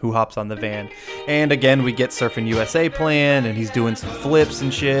one who hops on the van. And again, we get Surfing USA playing, and he's doing some flips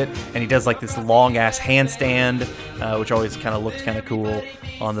and shit, and he does like this long-ass handstand, which always kind of looked kind of cool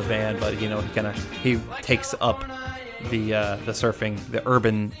on the van, but he takes up the surfing, the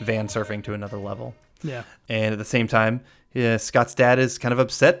urban van surfing to another level. Yeah. And at the same time, Scott's dad is kind of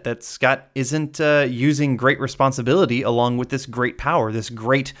upset that Scott isn't using great responsibility along with this great power, this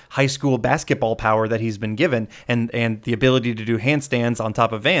great high school basketball power that he's been given, and the ability to do handstands on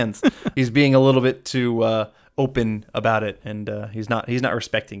top of vans. He's being a little bit too open about it, and he's not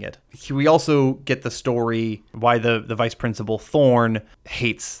respecting it. We also get the story why the vice principal Thorne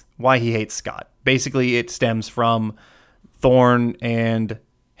hates Scott. Basically, it stems from Thorne and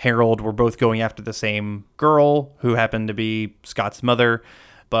Harold were both going after the same girl who happened to be Scott's mother,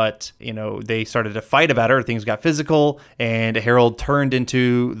 but they started to fight about her. Things got physical, and Harold turned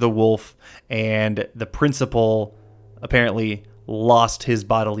into the wolf, and the principal apparently lost his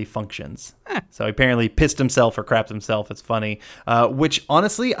bodily functions. So he apparently pissed himself or crapped himself. It's funny, which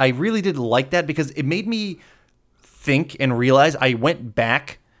honestly I really did like that because it made me think and realize. I went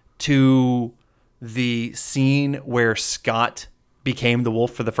back to the scene where Scott became the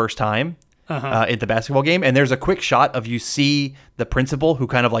wolf for the first time at the basketball game, and there's a quick shot of you see the principal who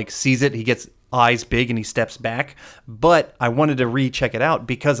kind of like sees it. He gets eyes big and he steps back, but I wanted to recheck it out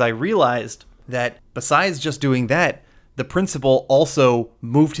because I realized that besides just doing that, the principal also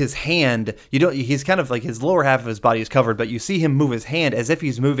moved his hand. He's kind of like his lower half of his body is covered, but you see him move his hand as if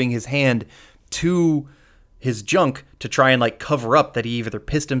he's moving his hand to his junk to try and like cover up that he either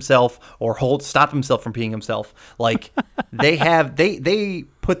pissed himself or stop himself from peeing himself. Like they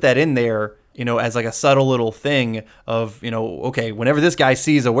put that in there, as like a subtle little thing of, okay, whenever this guy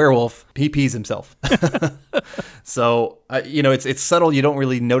sees a werewolf, he pees himself. So, it's subtle. You don't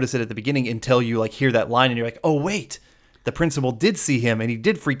really notice it at the beginning until you like hear that line and you're like, oh wait, the principal did see him and he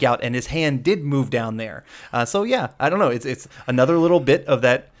did freak out and his hand did move down there. So yeah, I don't know. It's another little bit of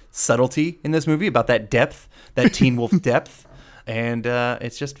that subtlety in this movie about that depth, that Teen Wolf depth. And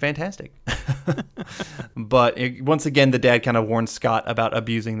it's just fantastic. But once again, the dad kind of warns Scott about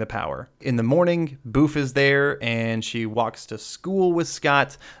abusing the power. In the morning, Boof is there, and she walks to school with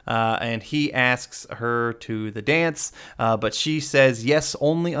Scott, and he asks her to the dance, but she says yes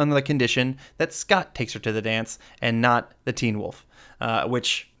only on the condition that Scott takes her to the dance and not the Teen Wolf,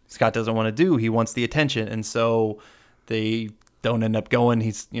 which Scott doesn't want to do. He wants the attention, and so they don't end up going.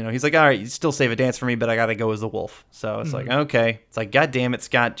 He's like, all right, you still save a dance for me, but I gotta go as the wolf. So it's like, okay. It's like, God damn it,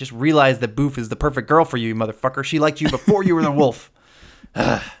 Scott, just realize that Boof is the perfect girl for you, motherfucker. She liked you before you were the wolf.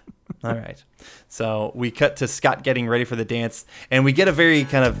 All right. So we cut to Scott getting ready for the dance, and we get a very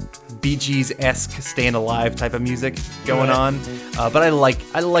kind of Bee Gees-esque Staying Alive type of music going on. But I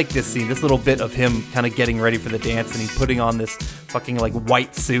like this scene, this little bit of him kind of getting ready for the dance, and he's putting on this fucking like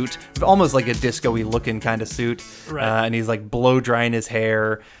white suit, almost like a disco-y looking kind of suit. Right. And he's like blow drying his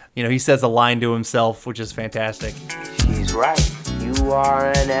hair. You know, he says a line to himself, which is fantastic. She's right. You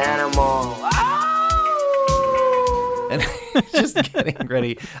are an animal. And just getting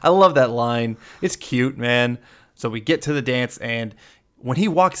ready. I love that line. It's cute, man. So we get to the dance, and when he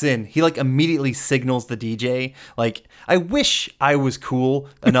walks in, he like immediately signals the DJ. Like, I wish I was cool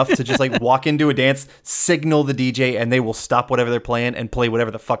enough to just like walk into a dance, signal the DJ, and they will stop whatever they're playing and play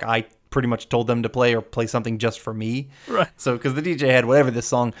whatever the fuck I pretty much told them to play, or play something just for me. Right. So, because the DJ had whatever this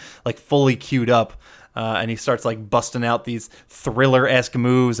song like fully queued up. And he starts like busting out these Thriller-esque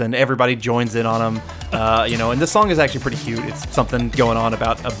moves, and everybody joins in on him. And this song is actually pretty cute. It's something going on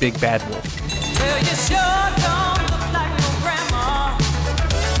about a big bad wolf. Well, you sure don't look like no grandma.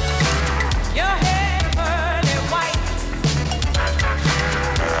 Your hair pearly white.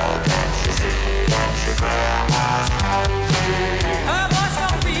 Her voice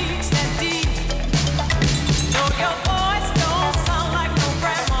don't reach that deep. No, your voice don't sound like no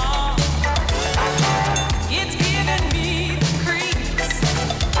grandma. It's giving me the creeps.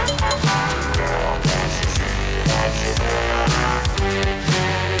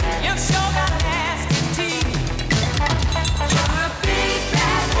 You've sure got nasty teeth. You're a big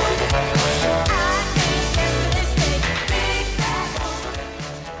bad wolf. I ain't listening, big bad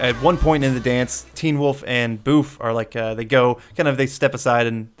wolf. At one point in the dance, Teen Wolf and Boof are like, they step aside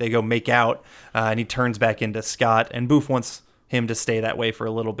and they go make out, and he turns back into Scott, and Boof wants him to stay that way for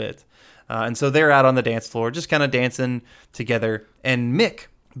a little bit. And so they're out on the dance floor, just kind of dancing together, and Mick,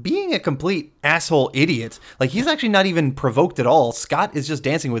 being a complete asshole idiot, like he's actually not even provoked at all. Scott is just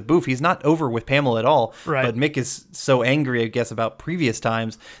dancing with Boof. He's not over with Pamela at all. Right. But Mick is so angry, I guess, about previous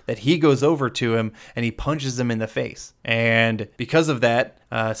times that he goes over to him and he punches him in the face. And because of that,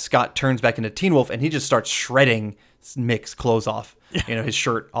 Scott turns back into Teen Wolf and he just starts shredding Mick's clothes off. His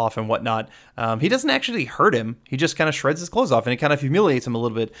shirt off and whatnot. He doesn't actually hurt him. He just kind of shreds his clothes off, and it kind of humiliates him a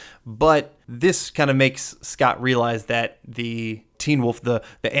little bit. But this kind of makes Scott realize that the Teen Wolf, the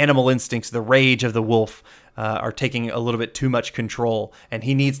animal instincts, the rage of the wolf, are taking a little bit too much control, and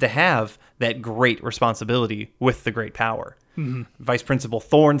he needs to have that great responsibility with the great power. Mm-hmm. Vice Principal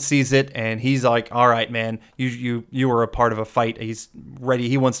Thorne sees it, and he's like, all right, man, you were a part of a fight. He's ready.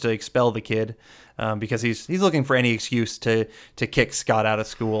 He wants to expel the kid. Because he's looking for any excuse to kick Scott out of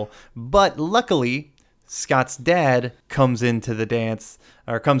school. But luckily, Scott's dad comes into the dance,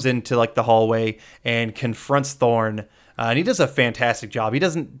 or comes into like the hallway and confronts Thorne. And he does a fantastic job. He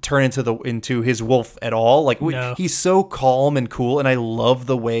doesn't turn into his wolf at all. Like he's so calm and cool, and I love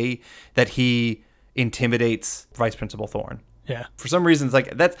the way that he intimidates Vice Principal Thorne. Yeah. For some reasons,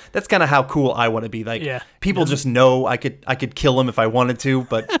 like that's kind of how cool I want to be. Like people just know I could kill him if I wanted to,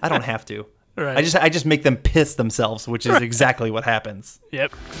 but I don't have to. Right. I just make them piss themselves, which is exactly what happens.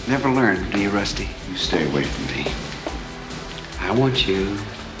 Yep. Never learn, do you, Rusty? You stay away from me. I want you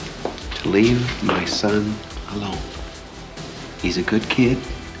to leave my son alone. He's a good kid.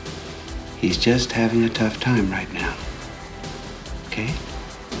 He's just having a tough time right now. Okay?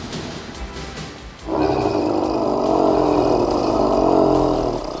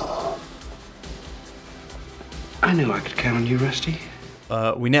 I knew I could count on you, Rusty.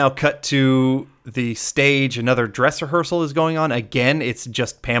 We now cut to the stage. Another dress rehearsal is going on. Again, it's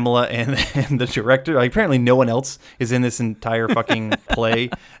just Pamela and the director. Apparently no one else is in this entire fucking play.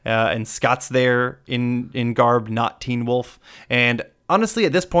 And Scott's there in garb, not Teen Wolf. And honestly,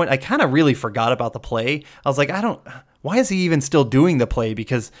 at this point, I kind of really forgot about the play. I was like, why is he even still doing the play?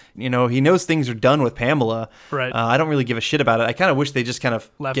 Because, he knows things are done with Pamela. Right. I don't really give a shit about it. I kind of wish they just kind of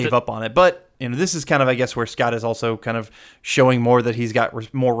gave up on it. But, this is kind of, I guess, where Scott is also kind of showing more that he's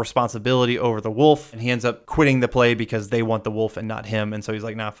got more responsibility over the wolf. And he ends up quitting the play because they want the wolf and not him. And so he's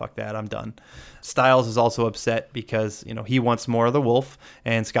like, nah, fuck that. I'm done. Stiles is also upset because, he wants more of the wolf.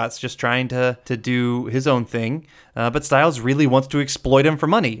 And Scott's just trying to do his own thing. But Stiles really wants to exploit him for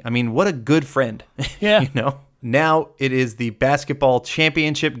money. I mean, what a good friend. Yeah. Now it is the basketball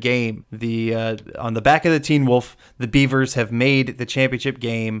championship game. On the back of the Teen Wolf, the Beavers have made the championship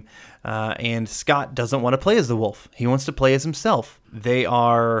game, and Scott doesn't want to play as the Wolf. He wants to play as himself. They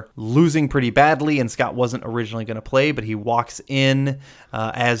are losing pretty badly, and Scott wasn't originally going to play, but he walks in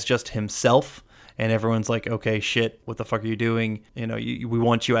as just himself. And everyone's like, okay, shit, what the fuck are you doing? We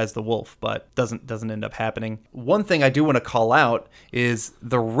want you as the Wolf, but doesn't end up happening. One thing I do want to call out is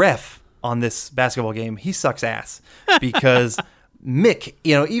the ref on this basketball game. He sucks ass because Mick,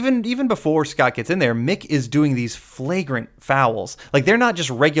 even before Scott gets in there, Mick is doing these flagrant fouls. Like, they're not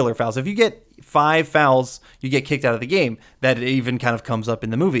just regular fouls. If you get 5 fouls, you get kicked out of the game. That even kind of comes up in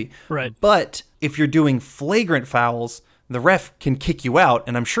the movie. Right. But if you're doing flagrant fouls, the ref can kick you out.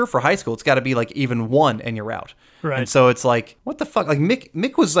 And I'm sure for high school, it's got to be like even 1 and you're out. Right. And so it's like, what the fuck? Like,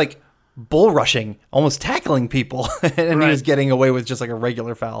 Mick was like bull rushing, almost tackling people, and he was getting away with just like a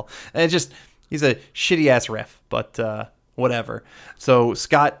regular foul. And he's a shitty ass ref, but whatever. So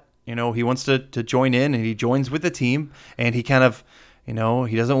Scott, he wants to join in, and he joins with the team, and he kind of, he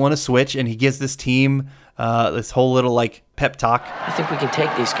doesn't want to switch, and he gives this team this whole little like pep talk. I think we can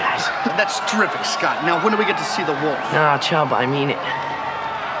take these guys. That's terrific, Scott. Now, when do we get to see the wolf? No, Chubb, I mean it.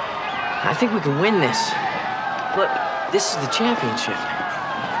 I think we can win this. Look, this is the championship.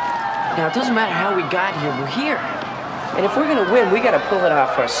 Now, it doesn't matter how we got here, we're here. And if we're going to win, we got to pull it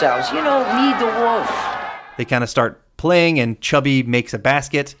off ourselves. Lead the wolf. They kind of start playing, and Chubby makes a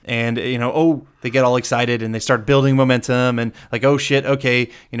basket, and, they get all excited, and they start building momentum, and like, oh shit, okay,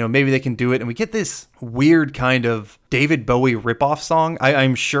 maybe they can do it. And we get this weird kind of David Bowie ripoff song.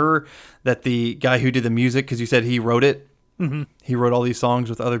 I'm sure that the guy who did the music, because you said he wrote it, he wrote all these songs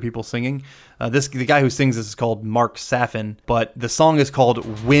with other people singing. The guy who sings this is called Mark Saffin, but the song is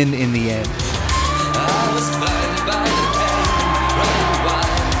called Win in the End. I was blinded by the pain, running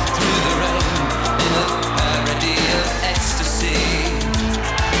wild through the rain, in a parody of ecstasy.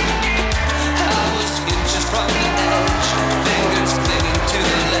 I was inches from the edge, fingers clinging to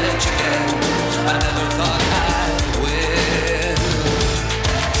the ledge again. I never thought I'd win.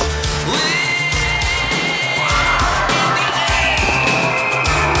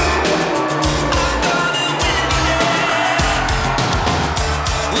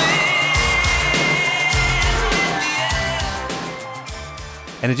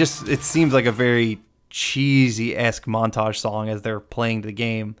 And it seems like a very cheesy-esque montage song as they're playing the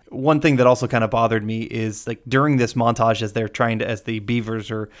game. One thing that also kind of bothered me is like during this montage as the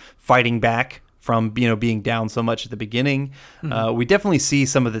Beavers are fighting back from being down so much at the beginning, we definitely see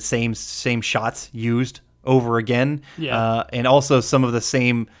some of the same shots used over again, and also some of the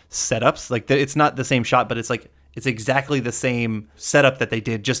same setups. Like it's not the same shot, but it's exactly the same setup that they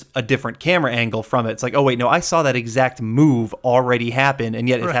did, just a different camera angle from it. It's like, oh, wait, no, I saw that exact move already happen, and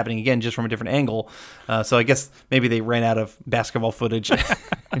yet it's happening again just from a different angle. So I guess maybe they ran out of basketball footage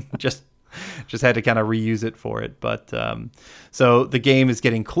and just had to kind of reuse it for it. But so the game is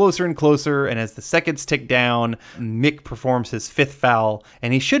getting closer and closer, and as the seconds tick down, Mick performs his 5th foul,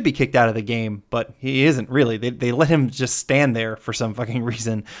 and he should be kicked out of the game, but he isn't really. They let him just stand there for some fucking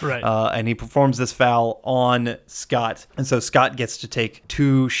reason. Right. And he performs this foul on Scott, and so Scott gets to take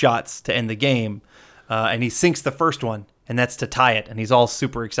 2 shots to end the game, and he sinks the first one. And that's to tie it. And he's all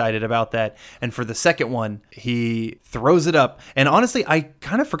super excited about that. And for the second one, he throws it up. And honestly, I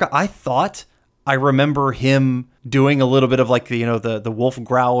kind of forgot. I thought I remember him doing a little bit of like the wolf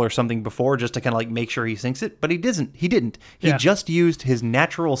growl or something before, just to kind of like make sure he sinks it. But he didn't. He just used his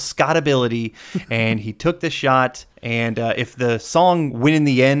natural Scott ability, and he took the shot. And if the song Win in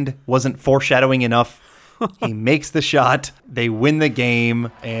the End wasn't foreshadowing enough, he makes the shot. They win the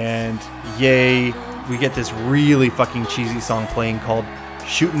game. And yay. We get this really fucking cheesy song playing called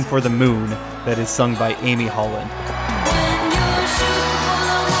Shootin' for the Moon that is sung by Amy Holland.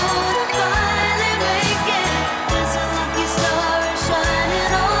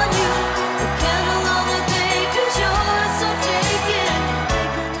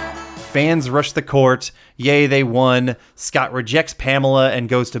 Fans rush the court. Yay, they won. Scott rejects Pamela and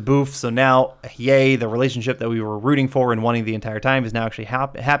goes to Boof. So now, yay, the relationship that we were rooting for and wanting the entire time is now actually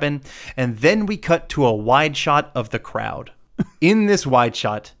happen. And then we cut to a wide shot of the crowd. In this wide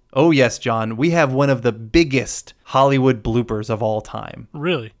shot, Oh, yes, John. We have one of the biggest Hollywood bloopers of all time.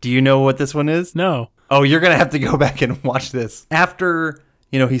 Really? Do you know what this one is? No. Oh, you're going to have to go back and watch this. After,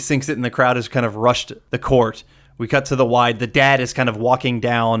 he sinks it and the crowd has kind of rushed the court, we cut to the wide. The dad is kind of walking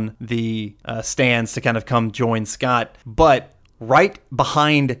down the stands to kind of come join Scott. But right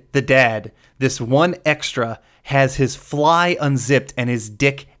behind the dad, this one extra has his fly unzipped and his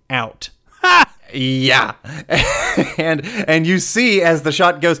dick out. Yeah. and you see as the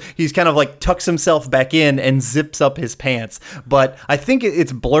shot goes, he's kind of like tucks himself back in and zips up his pants. But I think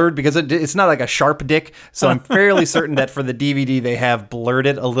it's blurred because it's not like a sharp dick. So I'm fairly certain that for the DVD, they have blurred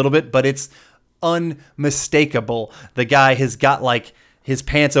it a little bit, but it's unmistakable. The guy has got like his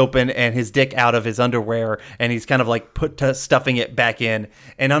pants open and his dick out of his underwear, and he's kind of like stuffing it back in.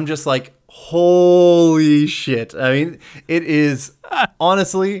 And I'm just like, holy shit. I mean, it is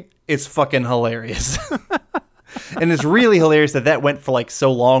honestly, it's fucking hilarious. And it's really hilarious that went for like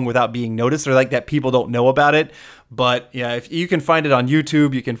so long without being noticed, or like that people don't know about it. But yeah, if you can find it on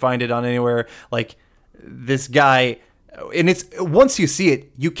YouTube, you can find it on anywhere. Like this guy, and it's once you see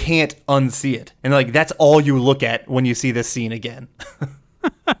it, you can't unsee it. And like that's all you look at when you see this scene again.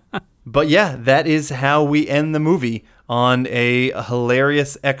 But yeah, that is how we end the movie, on a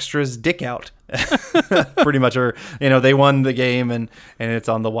hilarious extra's dick out. Pretty much, or they won the game and it's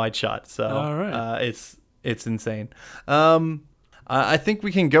on the wide shot. So all right. It's insane. I think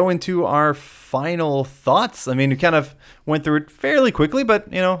we can go into our final thoughts. I mean, we kind of went through it fairly quickly,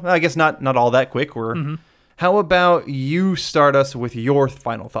 but I guess not all that quick. How about you start us with your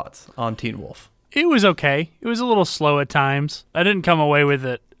final thoughts on Teen Wolf? It was okay. It was a little slow at times. I didn't come away with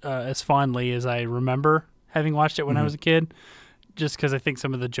it as fondly as I remember having watched it when I was a kid, just because I think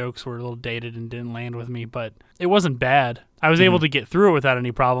some of the jokes were a little dated and didn't land with me, but it wasn't bad. I was able to get through it without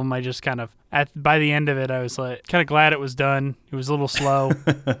any problem. I just kind of, by the end of it, I was like kind of glad it was done. It was a little slow.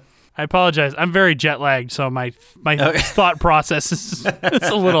 I apologize. I'm very jet lagged, so my thought process is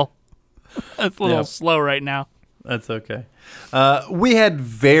a little slow right now. That's okay. We had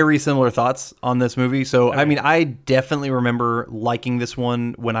very similar thoughts on this movie. So, okay. I mean, I definitely remember liking this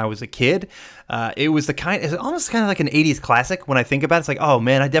one when I was a kid. It was it's almost kind of like an 80s classic when I think about it. It's like, oh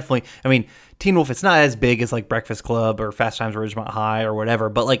man, Teen Wolf, it's not as big as like Breakfast Club or Fast Times at Ridgemont High or whatever.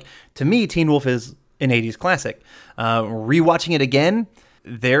 But like, to me, Teen Wolf is an 80s classic. Rewatching it again,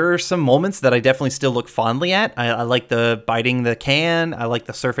 there are some moments that I definitely still look fondly at. I like the biting the can. I like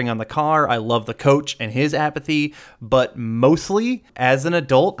the surfing on the car. I love the coach and his apathy. But mostly, as an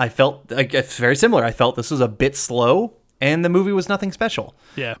adult, I felt like it's very similar. I felt this was a bit slow, and the movie was nothing special.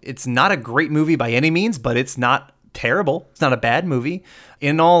 Yeah. It's not a great movie by any means, but it's not terrible. It's not a bad movie.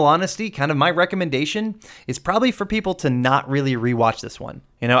 In all honesty, kind of my recommendation is probably for people to not really rewatch this one.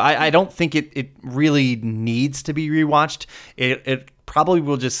 I don't think it really needs to be rewatched. It probably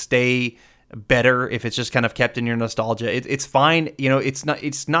will just stay better if it's just kind of kept in your nostalgia. It's fine.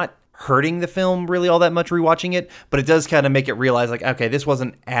 It's not hurting the film really all that much rewatching it, but it does kind of make it realize like, okay, this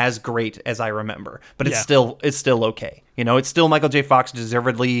wasn't as great as I remember, but it's still okay. It's still Michael J. Fox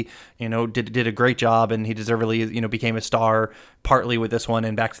deservedly, did a great job, and he deservedly, became a star partly with this one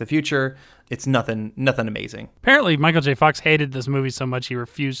and Back to the Future. It's nothing amazing. Apparently Michael J. Fox hated this movie so much he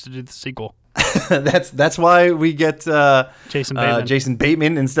refused to do the sequel. That's why we get Jason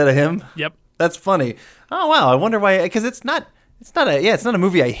Bateman instead of him. Yep. That's funny. Oh wow, I wonder why, because it's not a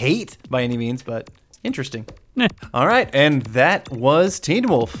movie I hate by any means, but interesting. All right, and that was Teen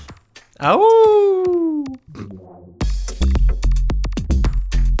Wolf. Ow!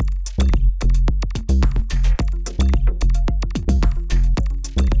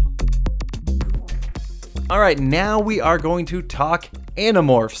 All right, now we are going to talk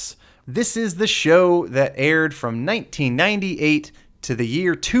Animorphs. This is the show that aired from 1998 to the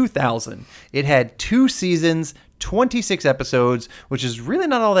year 2000. It had 2 seasons, 26 episodes, which is really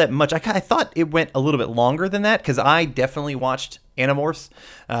not all that much. I thought it went a little bit longer than that because I definitely watched Animorphs.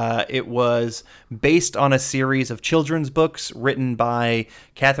 It was based on a series of children's books written by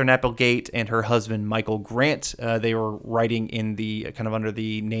Katherine Applegate and her husband Michael Grant. They were writing in the kind of under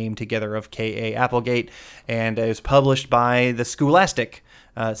the name together of K.A. Applegate, and it was published by the Scholastic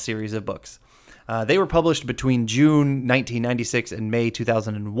series of books. They were published between June 1996 and May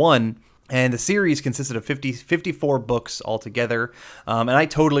 2001. And the series consisted of 54 books altogether. And I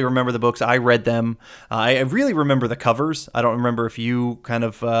totally remember the books. I read them. I really remember the covers. I don't remember if you kind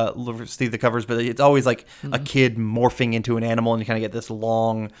of see the covers, but it's always like a kid morphing into an animal, and you kind of get this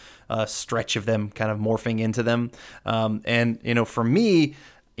long stretch of them kind of morphing into them. And, for me,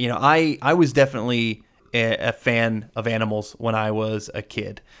 I was definitely a fan of animals when I was a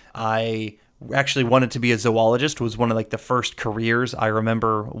kid. I actually wanted to be a zoologist. Was one of like the first careers I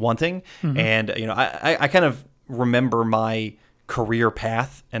remember wanting. And, you know, I kind of remember my career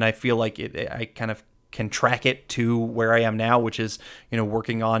path, and I feel like I kind of can track it to where I am now, which is, you know,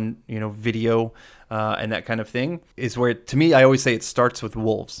 working on, you know, video and that kind of thing, is where, to me, I always say it starts with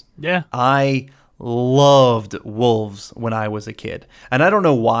wolves. Yeah. I loved wolves when I was a kid. And I don't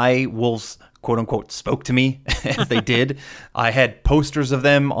know why wolves, quote unquote, spoke to me as they did. I had posters of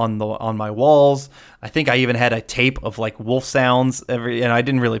them on my walls. I think I even had a tape of like wolf sounds and I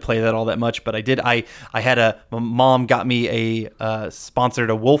didn't really play that all that much, but I did. My mom got me sponsored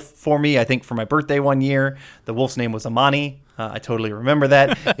a wolf for me, I think for my birthday one year. The wolf's name was Amani. I totally remember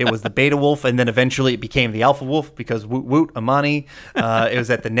that. It was the beta wolf, and then eventually it became the alpha wolf because woot woot Amani. It was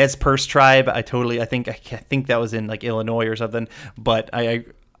at the Nez Perce tribe. I think that was in like Illinois or something, but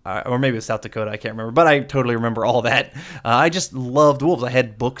or maybe it was South Dakota, I can't remember, but I totally remember all that. I just loved wolves. I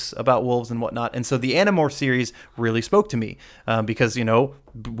had books about wolves and whatnot, and so the Animorphs series really spoke to me because, you know,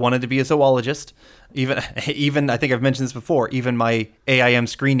 wanted to be a zoologist. Even I think I've mentioned this before, even my AIM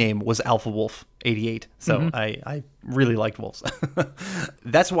screen name was Alpha Wolf 88, so I really liked wolves.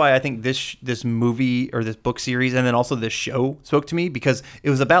 That's why I think this movie or this book series and then also this show spoke to me, because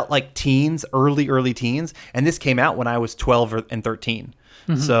it was about like teens, early teens, and this came out when I was 12 and 13.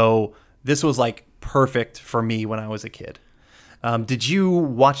 So this was like perfect for me when I was a kid. Did you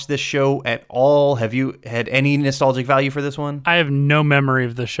watch this show at all? Have you had any nostalgic value for this one? I have no memory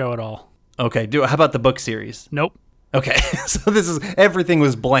of the show at all. Okay. How about the book series? Nope. Okay. So everything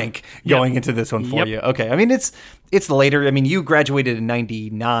was blank going into this one for you. Okay. I mean, it's later. I mean, you graduated in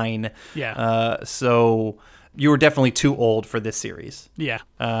 99. Yeah. So you were definitely too old for this series. Yeah.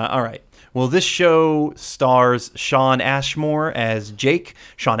 All right. Well, this show stars Shawn Ashmore as Jake.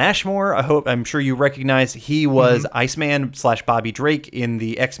 Shawn Ashmore, I'm sure you recognize, he was Iceman / Bobby Drake in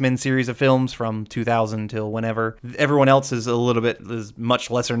the X-Men series of films from 2000 till whenever. Everyone else is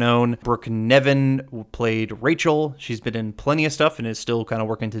much lesser known. Brooke Nevin played Rachel. She's been in plenty of stuff and is still kind of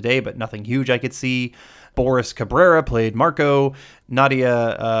working today, but nothing huge I could see. Boris Cabrera played Marco.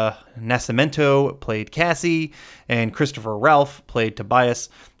 Nadia Nascimento played Cassie. And Christopher Ralph played Tobias.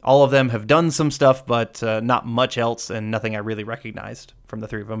 All of them have done some stuff, but not much else, and nothing I really recognized from the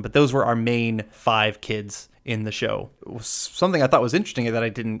three of them. But those were our main 5 kids in the show. It was something I thought was interesting that I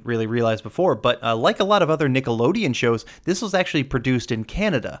didn't really realize before, but like a lot of other Nickelodeon shows, this was actually produced in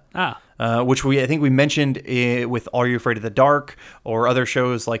Canada. Which I think we mentioned with Are You Afraid of the Dark or other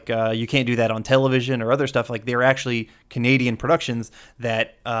shows like You Can't Do That on Television or other stuff. Like, they're actually Canadian productions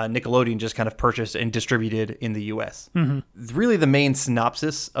that Nickelodeon just kind of purchased and distributed in the U.S. Really, the main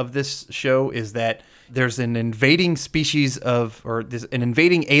synopsis of this show is that there's an invading an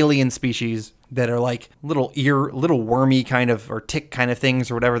invading alien species that are like little wormy kind of, or tick kind of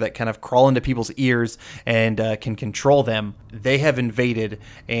things or whatever, that kind of crawl into people's ears and can control them. They have invaded,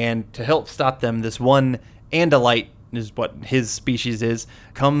 and to help stop them, this one Andalite is what his species is,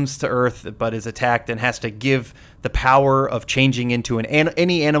 comes to Earth but is attacked and has to give the power of changing into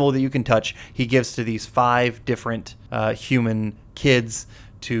any animal that you can touch. He gives to these 5 different human kids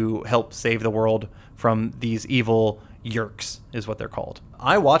to help save the world from these evil Yerks, is what they're called.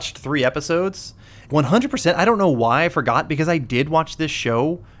 I watched 3 episodes. 100%, I don't know why I forgot, because I did watch this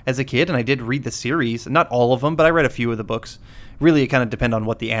show as a kid and I did read the series. Not all of them, but I read a few of the books. Really, it kind of depended on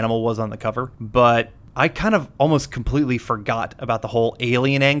what the animal was on the cover. But I kind of almost completely forgot about the whole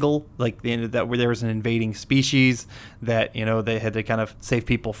alien angle, like that where there was an invading species that, you know, they had to kind of save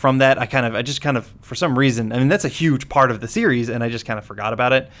people from that. I just kind of, for some reason, I mean, that's a huge part of the series, and I just kind of forgot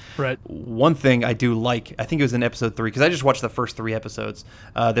about it. Right. One thing I do like, I think it was in episode 3, because I just watched the first 3 episodes.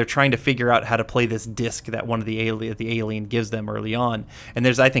 They're trying to figure out how to play this disc that one of the alien gives them early on. And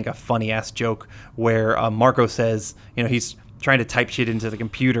there's, I think, a funny ass joke where Marco says, you know, he's trying to type shit into the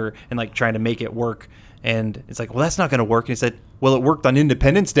computer and like trying to make it work. And it's like, well, that's not going to work. And he said, well, it worked on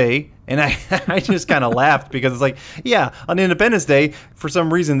Independence Day. And I just kind of laughed, because it's like, yeah, on Independence Day, for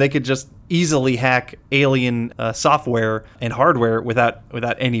some reason, they could just easily hack alien software and hardware without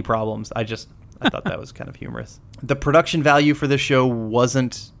any problems. I thought that was kind of humorous. The production value for the show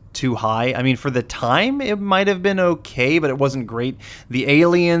wasn't too high. I mean, for the time, it might have been okay, but it wasn't great. The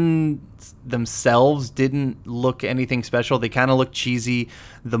aliens themselves didn't look anything special. They kind of looked cheesy.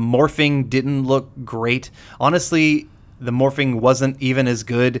 The morphing didn't look great. Honestly, the morphing wasn't even as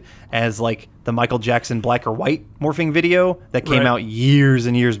good as like the Michael Jackson black or white morphing video that came out years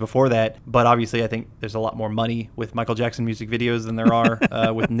and years before that. But obviously, I think there's a lot more money with Michael Jackson music videos than there are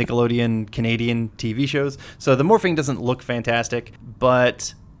with Nickelodeon Canadian TV shows. So the morphing doesn't look fantastic,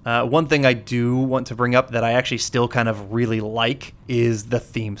 but one thing I do want to bring up that I actually still kind of really like is the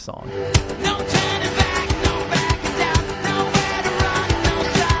theme song. No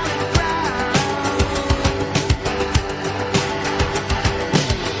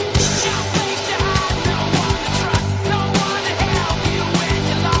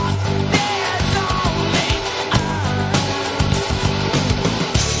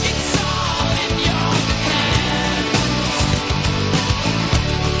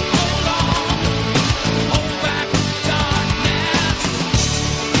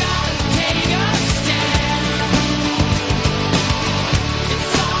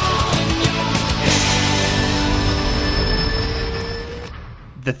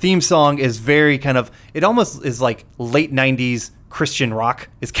theme song is very kind of, it almost is like late 90s Christian rock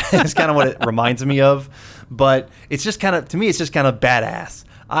is kind of what it reminds me of. But it's just kind of, to me, it's just kind of badass.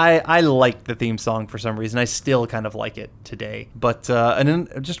 I like the theme song for some reason. I still kind of like it today. But and then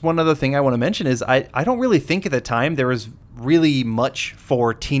just one other thing I want to mention is I don't really think at the time there was really much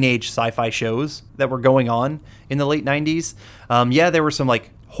for teenage sci-fi shows that were going on in the late 90s. Yeah, there were some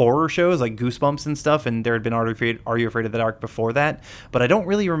like horror shows like Goosebumps and stuff, and there had been Are You Afraid of the Dark before that, but I don't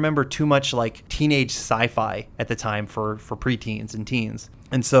really remember too much like teenage sci-fi at the time for preteens and teens.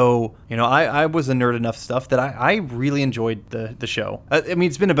 And so, you know, I was a nerd enough stuff that I really enjoyed the show. I mean,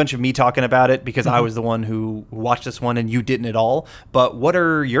 it's been a bunch of me talking about it because I was the one who watched this one and you didn't at all. But what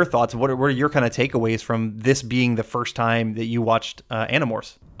are your thoughts? What are your kind of takeaways from this being the first time that you watched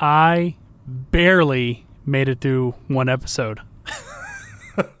Animorphs? I barely made it through one episode.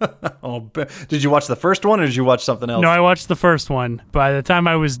 Oh, did you watch the first one or did you watch something else? No, I watched the first one. By the time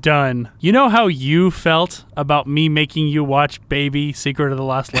I was done, you know how you felt about me making you watch Baby Secret of the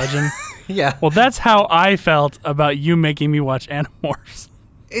Lost Legend? Yeah. Well, that's how I felt about you making me watch Animorphs.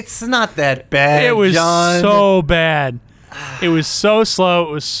 It's not that bad, It was John. so bad. It was so slow.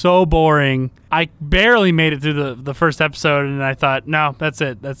 It was so boring. I barely made it through the first episode, and I thought, no, that's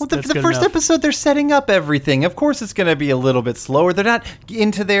it. That's the good first enough. episode, they're setting up everything. Of course, it's going to be a little bit slower. They're not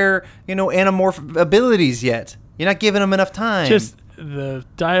into their, Animorph abilities yet. You're not giving them enough time. Just the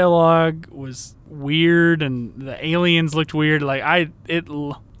dialogue was weird, and the aliens looked weird. Like I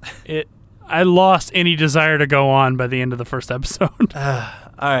lost any desire to go on by the end of the first episode. All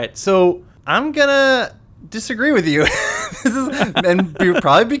right, so I'm gonna disagree with you.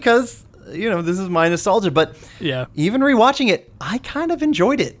 Probably because this is my nostalgia, but yeah, even rewatching it, I kind of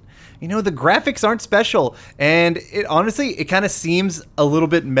enjoyed it. The graphics aren't special, and it honestly kind of seems a little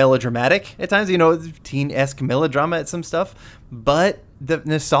bit melodramatic at times, teen-esque melodrama at some stuff, but the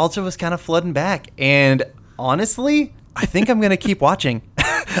nostalgia was kind of flooding back, and honestly, I think I'm going to keep watching.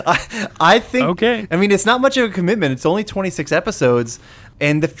 I think, okay. I mean, it's not much of a commitment. It's only 26 episodes,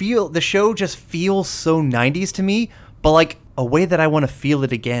 and the show just feels so 90s to me, but like a way that I want to feel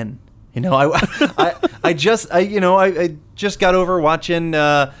it again. I just got over watching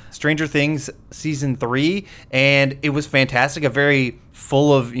Stranger Things season 3, and it was fantastic. A very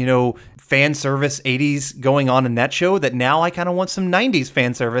full of fan service 80s going on in that show. That now I kind of want some 90s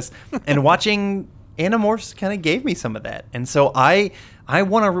fan service, and watching Animorphs kind of gave me some of that. And so I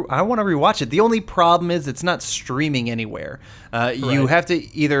want to rewatch it. The only problem is it's not streaming anywhere. You have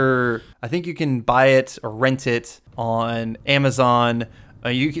to either, I think you can buy it or rent it on Amazon.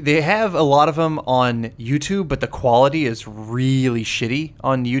 They have a lot of them on YouTube, but the quality is really shitty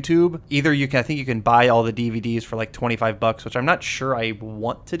on YouTube. Either I think you can buy all the DVDs for like $25, which I'm not sure I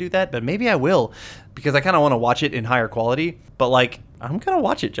want to do that, but maybe I will, because I kind of want to watch it in higher quality. But like, I'm gonna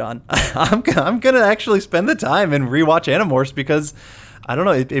watch it, John. I'm gonna actually spend the time and rewatch Animorphs, because I don't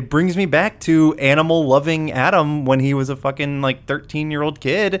know, it brings me back to animal loving Adam when he was a fucking like 13-year-old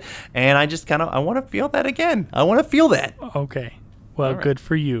kid, and I just I want to feel that again. I want to feel that. Okay. Well, good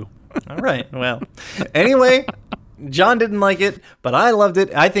for you. All right. Well, anyway, John didn't like it, but I loved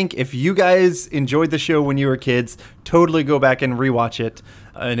it. I think if you guys enjoyed the show when you were kids, totally go back and rewatch it.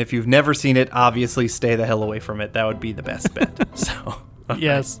 And if you've never seen it, obviously stay the hell away from it. That would be the best bet. So,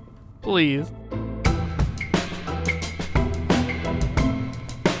 yes, please.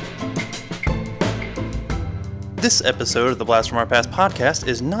 This episode of the Blast from Our Past podcast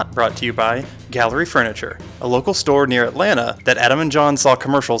is not brought to you by Gallery Furniture, a local store near Atlanta that Adam and John saw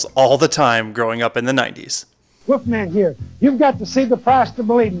commercials all the time growing up in the 90s. Wolfman here. You've got to see the price to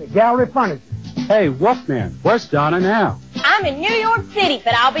believe in it. Gallery Furniture. Hey, Wolfman, where's Donna now? I'm in New York City,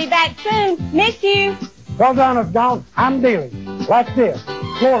 but I'll be back soon. Miss you. Well, Donna's gone. I'm dealing. Like this.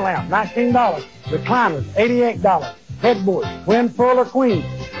 Floor lamp, $19. Recliners, $88. Headboard, twin, full, or queen,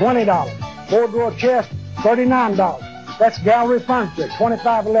 $20. Four-drawer chest, $39. That's Gallery Furniture,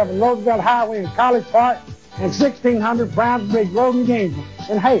 2511 Roosevelt Highway in College Park, and 1600 Browns Bridge Road in Gainesville.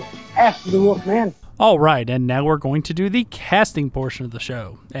 And hey, ask for the Wolfman. All right, and now we're going to do the casting portion of the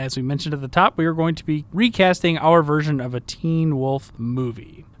show. As we mentioned at the top, we are going to be recasting our version of a Teen Wolf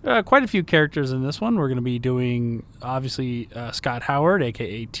movie. Quite a few characters in this one. We're going to be doing, obviously, Scott Howard,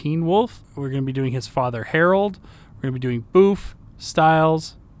 a.k.a. Teen Wolf. We're going to be doing his father, Harold. We're going to be doing Boof,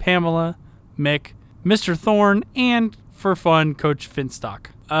 Styles, Pamela, Mick, Mr. Thorne, and, for fun, Coach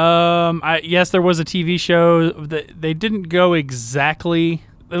Finstock. Yes, there was a TV show that they didn't go exactly.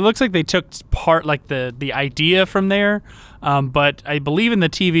 It looks like they took part, like the idea from there, but I believe in the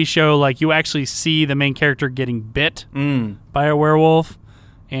TV show, like you actually see the main character getting bit by a werewolf,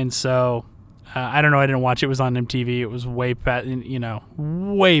 and so I don't know. I didn't watch it. It was on MTV. It was way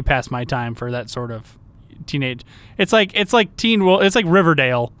past my time for that sort of teenage. It's like Teen Wolf. It's like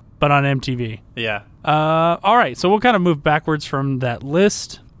Riverdale, but on MTV. Yeah. All right. So we'll kind of move backwards from that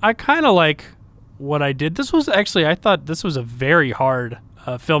list. I kind of like what I did. This was actually, I thought this was a very hard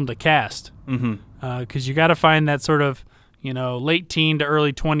film to cast. Because you got to find that sort of, late teen to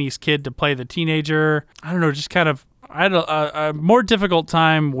early 20s kid to play the teenager. I don't know, just kind of, I had a more difficult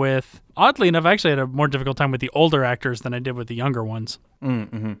time with, oddly enough, I actually had a more difficult time with the older actors than I did with the younger ones.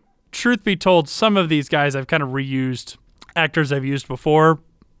 Truth be told, some of these guys I've kind of reused actors I've used before,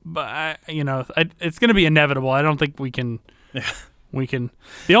 but it's going to be inevitable. I don't think we can. We can.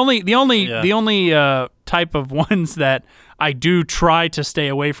 The only type of ones that I do try to stay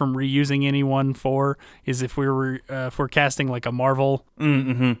away from reusing anyone for is if we're casting like a Marvel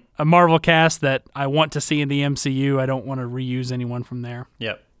a Marvel cast that I want to see in the MCU. I don't want to reuse anyone from there.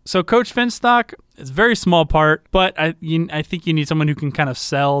 Yep. So Coach Finstock is a very small part, but I think you need someone who can kind of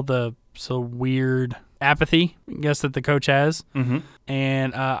sell the weird apathy, I guess, that the coach has.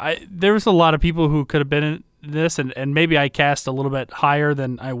 And there was a lot of people who could have been in this, and maybe I cast a little bit higher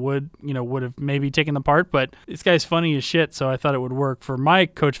than I would have maybe taken the part, but this guy's funny as shit, so I thought it would work. For my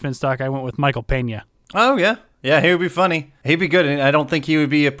Coach Finstock, I went with Michael Pena. Oh, yeah. Yeah, he would be funny. He'd be good, and I don't think he would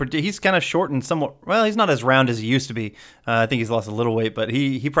be he's kind of short and somewhat, well, he's not as round as he used to be. I think he's lost a little weight, but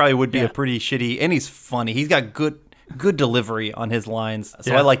he probably would be a pretty shitty, and he's funny. He's got good delivery on his lines.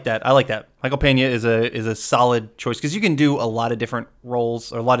 So I like that. Michael Pena is a solid choice because you can do a lot of different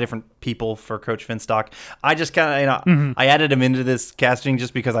roles or a lot of different people for Coach Finstock. I just kind of, I added him into this casting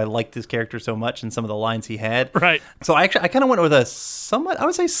just because I liked his character so much and some of the lines he had. Right. So I kind of went with a somewhat, I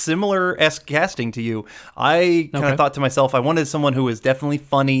would say, similar-esque casting to you. I kind of thought to myself, I wanted someone who was definitely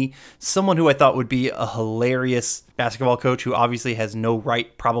funny, someone who I thought would be a hilarious basketball coach who obviously has no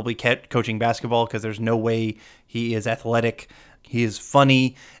right probably coaching basketball because there's no way he is athletic. He is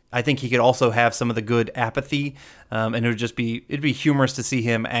funny. I think he could also have some of the good apathy, and it'd be humorous to see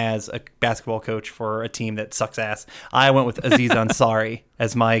him as a basketball coach for a team that sucks ass. I went with Aziz Ansari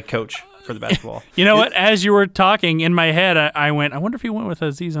as my coach for the basketball. You know what? As you were talking in my head, I went, I wonder if he went with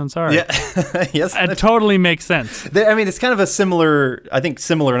Aziz Ansari. Yeah, yes, it totally makes sense. It's kind of a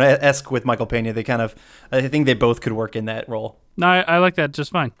similar-esque with Michael Pena. I think they both could work in that role. No, I like that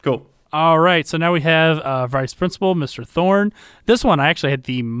just fine. Cool. All right, so now we have Vice Principal, Mr. Thorne. This one I actually had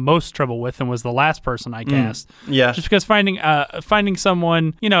the most trouble with and was the last person I cast. Yeah. Just because finding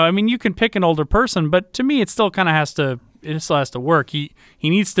someone, you can pick an older person, but to me it still kind of has to work. He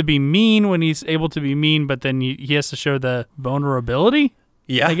needs to be mean when he's able to be mean, but then he has to show the vulnerability.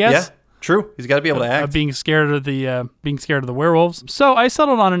 Yeah, I guess. Yeah. True. He's got to be able to act. Being scared of the werewolves. So I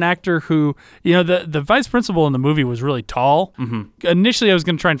settled on an actor who, the vice principal in the movie was really tall. Initially, I was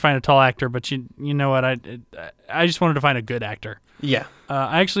going to try and find a tall actor, but you know what? I just wanted to find a good actor. Yeah.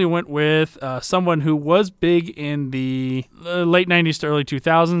 I actually went with someone who was big in the late 90s to early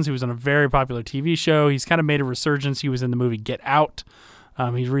 2000s. He was on a very popular TV show. He's kind of made a resurgence. He was in the movie Get Out.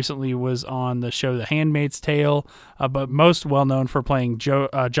 He recently was on the show The Handmaid's Tale, but most well-known for playing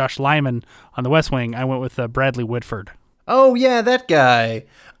Josh Lyman on The West Wing. I went with Bradley Whitford. Oh, yeah, that guy.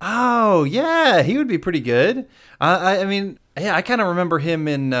 Oh, yeah, he would be pretty good. I kind of remember him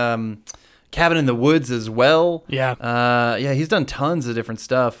in Cabin in the Woods as well. Yeah. He's done tons of different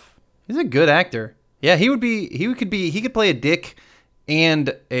stuff. He's a good actor. Yeah, he could play a dick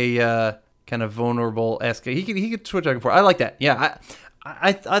and a kind of vulnerable-esque. He could switch back and forth. I like that. Yeah,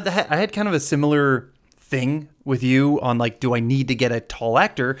 I had kind of a similar thing with you on do I need to get a tall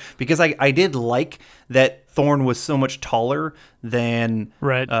actor, because I did like that Thorne was so much taller than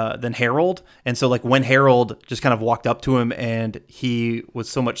Harold, and so when Harold just kind of walked up to him and he was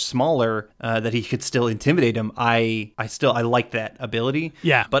so much smaller that he could still intimidate him, I liked that ability.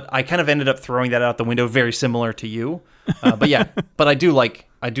 Yeah, but I kind of ended up throwing that out the window, very similar to you. But I do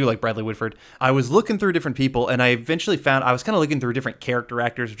like Bradley Whitford. I was looking through different people, and I eventually found I was kind of looking through different character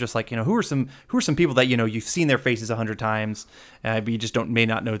actors, just who are some people that you've seen their faces 100 times, but you just may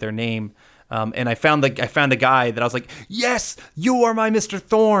not know their name. And I found a guy that I was like, yes, you are my Mr.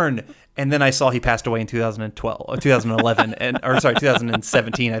 Thorne. And then I saw he passed away in 2012 or 2011,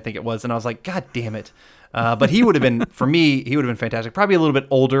 2017, I think it was. And I was like, God damn it. But he would have been, for me, he would have been fantastic. Probably a little bit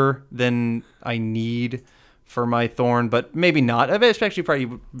older than I need for my Thorne, but maybe not. It's actually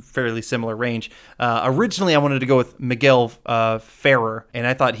probably fairly similar range. Originally, I wanted to go with Miguel Ferrer, and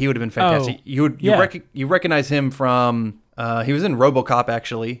I thought he would have been fantastic. You recognize him from... he was in RoboCop,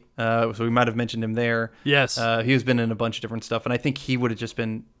 actually, so we might have mentioned him there. Yes. He has been in a bunch of different stuff, and I think he would have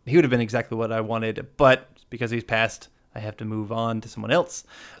been exactly what I wanted, but because he's passed, I have to move on to someone else.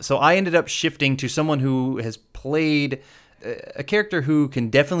 So I ended up shifting to someone who has played a character who can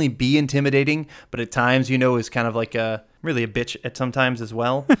definitely be intimidating, but at times, is kind of like really a bitch at sometimes as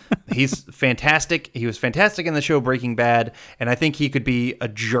well. He's fantastic. He was fantastic in the show Breaking Bad, and I think he could be a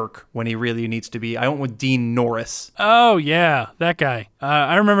jerk when he really needs to be. I went with Dean Norris. Oh, yeah, that guy.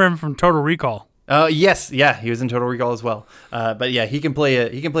 I remember him from Total Recall. Yes, yeah, he was in Total Recall as well. But yeah, he can play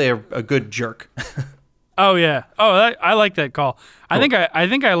a good jerk. Oh yeah. Oh, I like that call. Cool. I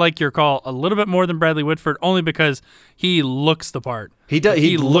think I like your call a little bit more than Bradley Whitford, only because he looks the part. He does.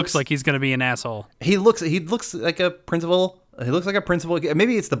 He looks like he's going to be an asshole. He looks like a principal. He looks like a principal.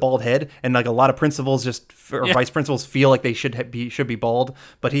 Maybe it's the bald head, and like a lot of principals vice principals feel like they should be bald.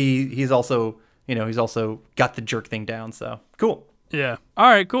 But he's also got the jerk thing down. So cool. Yeah. All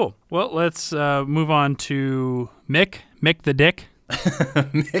right. Cool. Well, let's move on to Mick the Dick.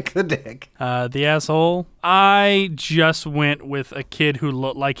 Mick the Dick. The asshole. I just went with a kid who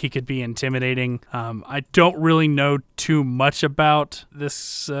looked like he could be intimidating. I don't really know too much about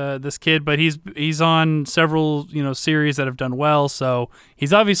this kid, but he's on several series that have done well, so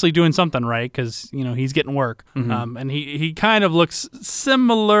he's obviously doing something right because he's getting work. Mm-hmm. And he kind of looks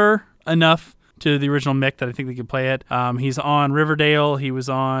similar enough to the original Mick that I think they could play it. He's on Riverdale. He was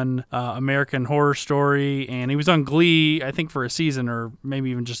on American Horror Story, and he was on Glee, I think, for a season or maybe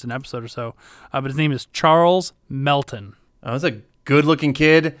even just an episode or so. But his name is Charles Melton. Oh, he's a good-looking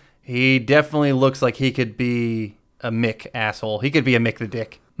kid. He definitely looks like he could be a Mick asshole. He could be a Mick the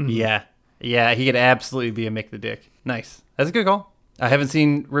Dick. Mm-hmm. Yeah, he could absolutely be a Mick the Dick. Nice. That's a good call. I haven't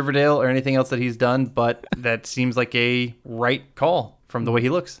seen Riverdale or anything else that he's done, but that seems like a right call. From the way he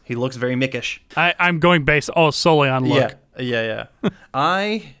looks. He looks very Mickish. I'm going based solely on look. Yeah.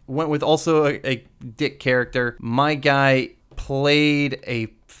 I went with also a dick character. My guy played a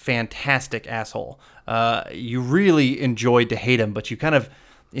fantastic asshole. You really enjoyed to hate him, but you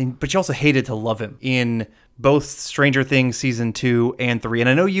also hated to love him in both Stranger Things season 2 and 3. And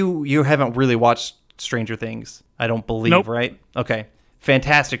I know you haven't really watched Stranger Things. I don't believe, nope. Right? Okay.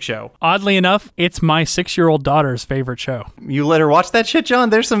 Fantastic show. Oddly enough, it's my 6-year-old daughter's favorite show. You let her watch that shit, John?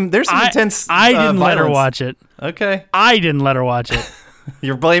 There's some intense I didn't violence. let her watch it. Okay. I didn't let her watch it.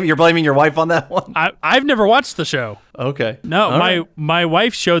 You're blaming your wife on that one? I've never watched the show. Okay. No, my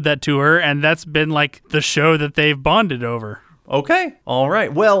wife showed that to her, and that's been like the show that they've bonded over. Okay. All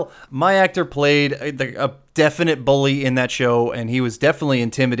right. Well, my actor played a definite bully in that show, and he was definitely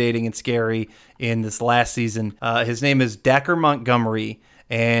intimidating and scary in this last season. His name is Dacker Montgomery,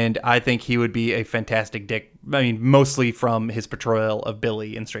 and I think he would be a fantastic dick. I mean, mostly from his portrayal of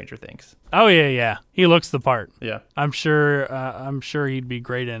Billy in Stranger Things. Oh, yeah. He looks the part. Yeah. I'm sure he'd be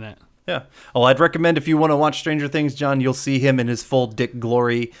great in it. Yeah. Well, I'd recommend if you want to watch Stranger Things, John, you'll see him in his full dick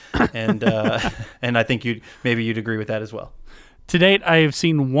glory, and and I think you'd agree with that as well. To date, I have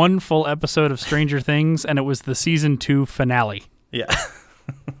seen one full episode of Stranger Things, and it was the season 2 finale. Yeah.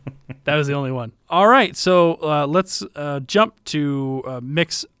 That was the only one. All right, so let's jump to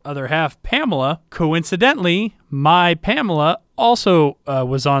Mick's other half, Pamela. Coincidentally, my Pamela also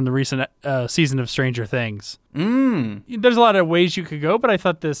was on the recent season of Stranger Things. There's a lot of ways you could go, but I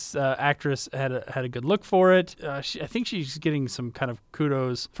thought this actress had a good look for it. I think she's getting some kind of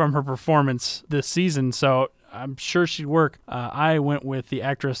kudos from her performance this season, so I'm sure she'd work. I went with the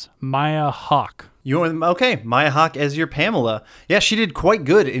actress Maya Hawke. Okay, Maya Hawke as your Pamela. Yeah, she did quite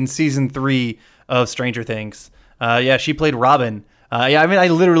good in season 3 of Stranger Things. Yeah, she played Robin. I mean, I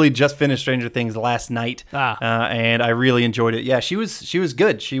literally just finished Stranger Things last night, and I really enjoyed it. Yeah, she was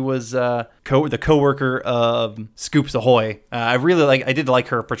good. She was the coworker of Scoops Ahoy. I did like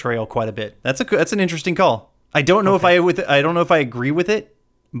her portrayal quite a bit. That's an interesting call. I don't know if I agree with it,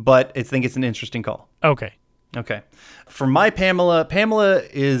 but I think it's an interesting call. Okay. For my Pamela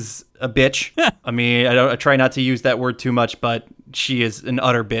is a bitch. I mean, I try not to use that word too much, but she is an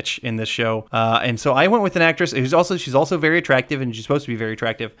utter bitch in this show. And so I went with an actress she's also very attractive, and she's supposed to be very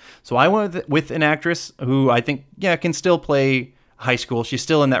attractive. So I went with an actress who I think, can still play high school. She's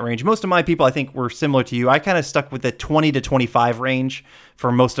still in that range. Most of my people, I think, were similar to you. I kind of stuck with the 20 to 25 range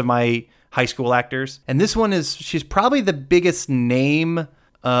for most of my high school actors. And this one she's probably the biggest name.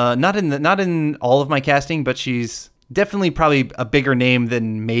 Not in all of my casting, but she's definitely probably a bigger name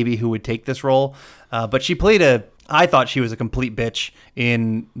than maybe who would take this role. But she played I thought she was a complete bitch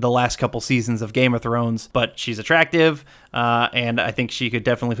in the last couple seasons of Game of Thrones, but she's attractive, and I think she could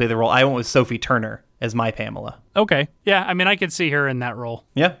definitely play the role. I went with Sophie Turner as my Pamela. Okay. Yeah, I mean, I could see her in that role.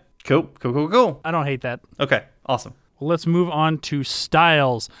 Yeah. Cool. I don't hate that. Okay. Awesome. Well, let's move on to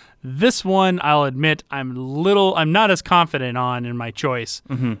Styles. This one, I'll admit, I'm not as confident on in my choice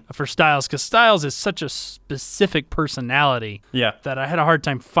for Styles, because Styles is such a specific personality that I had a hard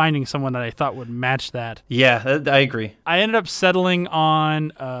time finding someone that I thought would match that. Yeah, I agree. I ended up settling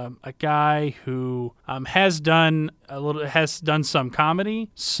on a guy who has done some comedy,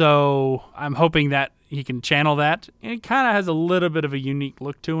 so I'm hoping that he can channel that. And it kind of has a little bit of a unique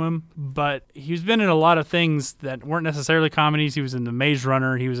look to him, but he's been in a lot of things that weren't necessarily comedies. He was in The Maze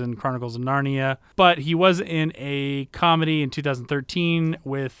Runner, he was in Chronicles of Narnia, but he was in a comedy in 2013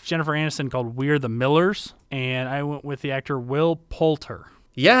 with Jennifer Aniston called We're the Millers, and I went with the actor Will Poulter.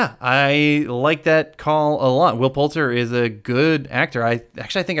 Yeah, I like that call a lot. Will Poulter is a good actor. I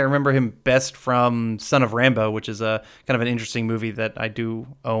think I remember him best from Son of Rambo, which is a kind of an interesting movie that I do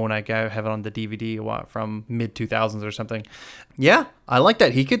own. I have it on the DVD from mid-2000s or something. Yeah, I like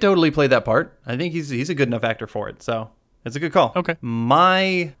that. He could totally play that part. I think he's a good enough actor for it. So it's a good call. Okay.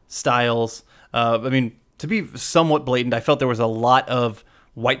 My styles, to be somewhat blatant, I felt there was a lot of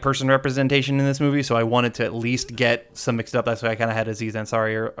white person representation in this movie, so I wanted to at least get some mixed up. That's why I kind of had Aziz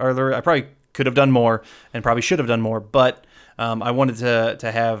Ansari, or I probably could have done more and probably should have done more, but I wanted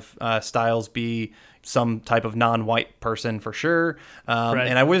to have Styles be some type of non-white person for sure, Right.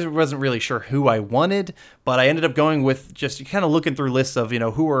 and I wasn't really sure who I wanted, but I ended up going with just kind of looking through lists of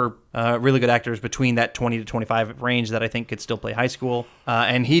who are really good actors between that 20 to 25 range that I think could still play high school,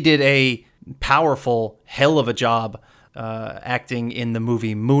 and he did a powerful hell of a job acting in the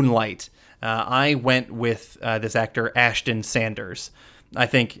movie Moonlight. I went with this actor Ashton Sanders. I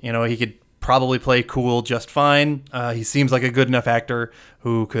think he could probably play cool just fine. He seems like a good enough actor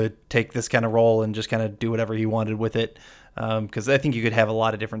who could take this kind of role and just kind of do whatever he wanted with it, because I think you could have a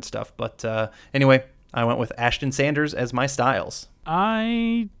lot of different stuff. But anyway, I went with Ashton Sanders as my Styles.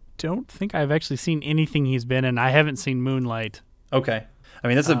 I don't think I've actually seen anything he's been in. I haven't seen Moonlight. Okay.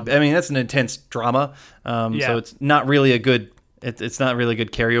 That's an intense drama. So it's not really a good. It's not really a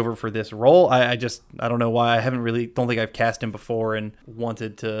good carryover for this role. I don't know why. I don't think I've cast him before and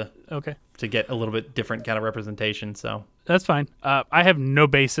wanted to get a little bit different kind of representation. So that's fine. I have no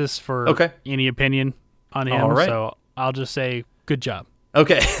basis for any opinion on him. All right. So I'll just say good job.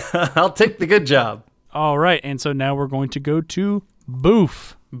 Okay, I'll take the good job. All right, and so now we're going to go to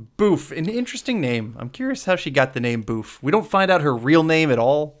Boof. Boof, an interesting name. I'm curious how she got the name Boof. We don't find out her real name at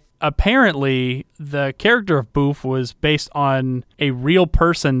all. Apparently, the character of Boof was based on a real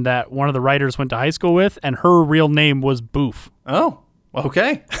person that one of the writers went to high school with, and her real name was Boof. Oh,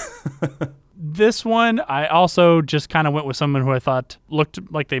 okay. This one, I also just kind of went with someone who I thought looked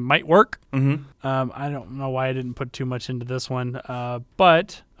like they might work. Mm-hmm. I don't know why I didn't put too much into this one,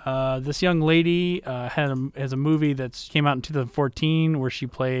 but this young lady has a movie that came out in 2014 where she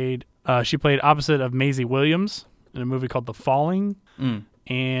played opposite of Maisie Williams in a movie called The Falling.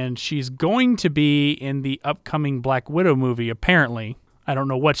 And she's going to be in the upcoming Black Widow movie, apparently. I don't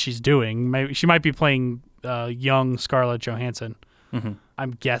know what she's doing. Maybe she might be playing young Scarlett Johansson. Mm-hmm.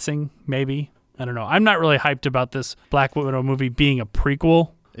 I'm guessing, maybe. I don't know. I'm not really hyped about this Black Widow movie being a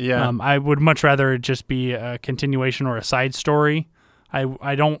prequel. Yeah. I would much rather it just be a continuation or a side story.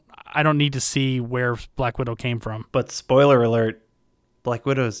 I don't need to see where Black Widow came from. But spoiler alert, Black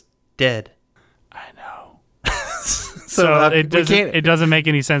Widow's dead. I know. so it doesn't make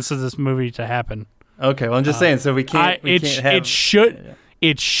any sense for this movie to happen. Okay, well I'm just saying. So It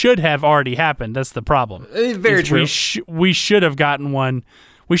should have already happened. That's the problem. Very true. We should have gotten one.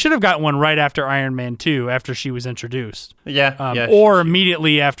 We should have gotten one right after Iron Man 2, after she was introduced. Yeah. Or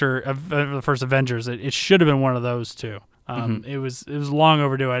immediately after the first Avengers. It should have been one of those two. It was long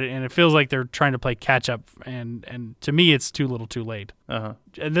overdue, and it feels like they're trying to play catch up. And to me, it's too little, too late. Uh-huh.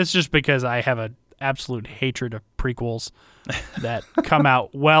 And that's just because I have an absolute hatred of prequels that come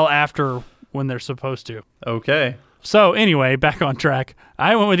out well after when they're supposed to. Okay. So anyway, back on track.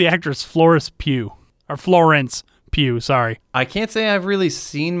 I went with the actress Florence Pugh. Sorry. I can't say I've really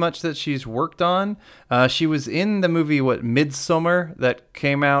seen much that she's worked on. She was in the movie Midsommar that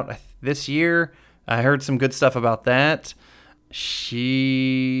came out this year. I heard some good stuff about that.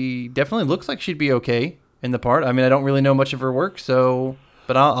 She definitely looks like she'd be okay in the part. I mean, I don't really know much of her work,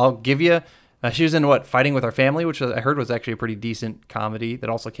 but I'll give you. She was in Fighting with Our Family, which I heard was actually a pretty decent comedy that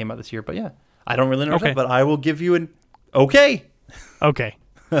also came out this year. But yeah, I don't really know her, but I will give you an okay. Okay.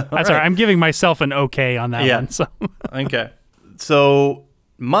 That's all right. I'm giving myself an okay on that one. So. Okay. So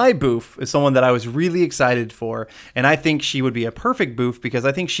my Boof is someone that I was really excited for, and I think she would be a perfect Boof because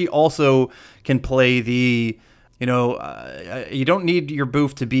I think she also can play the, you don't need your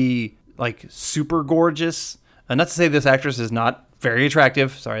Boof to be like super gorgeous. Not to say this actress is not very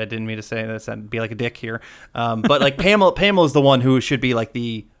attractive. Sorry, I didn't mean to say this and be like a dick here. But like Pamela is the one who should be like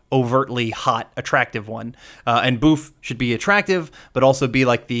the overtly hot, attractive one. And Boof should be attractive, but also be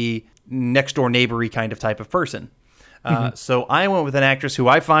like the next door neighbory kind of type of person. So I went with an actress who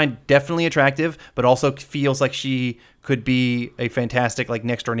I find definitely attractive, but also feels like she could be a fantastic like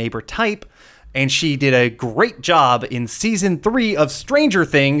next door neighbor type. And she did a great job in season 3 of Stranger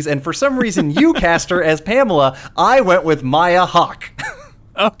Things. And for some reason, you cast her as Pamela. I went with Maya Hawke.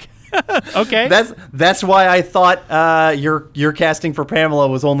 Okay. Okay. That's why I thought your casting for Pamela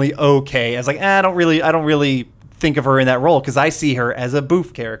was only okay. I was like, I don't really think of her in that role because I see her as a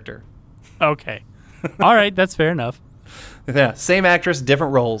Boof character. Okay. All right, that's fair enough. Yeah, same actress,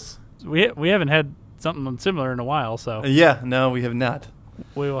 different roles. We haven't had something similar in a while, so yeah, no, we have not.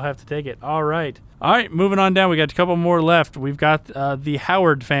 We will have to take it. All right, moving on down. We got a couple more left. We've got the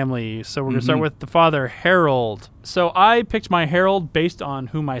Howard family. So we're going to start with the father, Harold. So I picked my Harold based on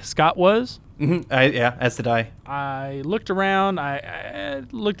who my Scott was. Yeah, as did I. I looked around. I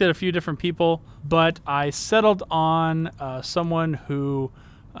looked at a few different people, but I settled on someone who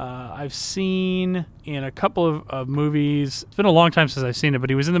I've seen in a couple of movies. It's been a long time since I've seen it, but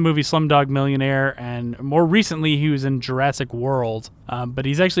he was in the movie Slumdog Millionaire, and more recently he was in Jurassic World. But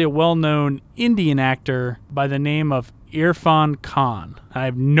he's actually a well-known Indian actor by the name of Irfan Khan. I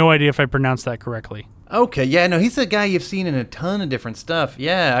have no idea if I pronounced that correctly. Okay, yeah, no, he's a guy you've seen in a ton of different stuff.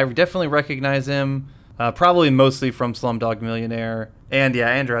 Yeah, I definitely recognize him, probably mostly from Slumdog Millionaire and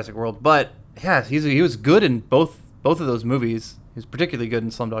Jurassic World. But yeah, he was good in both of those movies. He's particularly good in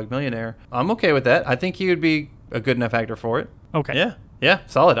Slumdog Millionaire. I'm okay with that. I think he would be a good enough actor for it. Okay. Yeah,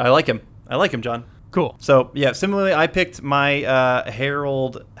 solid. I like him, John. Cool. So, yeah, similarly, I picked my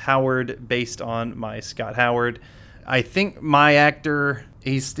Harold Howard based on my Scott Howard. I think my actor,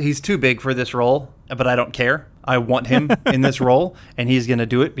 he's too big for this role, but I don't care. I want him in this role, and he's going to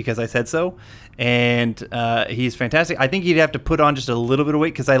do it because I said so. And he's fantastic. I think he'd have to put on just a little bit of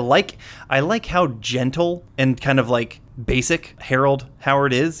weight because I like how gentle and kind of like basic Harold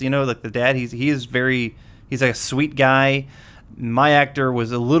Howard is. You know, like the dad. He's like a sweet guy. My actor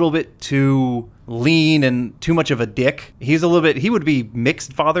was a little bit too lean and too much of a dick. He would be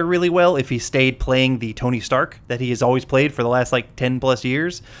mixed father really well if he stayed playing the Tony Stark that he has always played for the last like 10 plus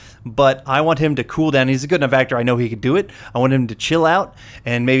years. But I want him to cool down. He's a good enough actor. I know he could do it. I want him to chill out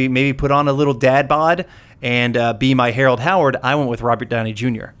and maybe put on a little dad bod and be my Harold Howard. I went with Robert Downey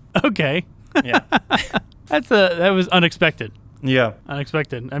Jr. Okay. Yeah. That was unexpected. Yeah.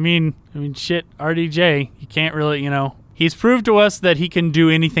 Unexpected. I mean, shit, RDJ, you can't really, he's proved to us that he can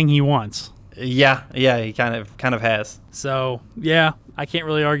do anything he wants. Yeah, he kind of has. So, yeah, I can't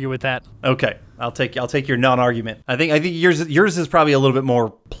really argue with that. Okay. I'll take your non-argument. I think yours is probably a little bit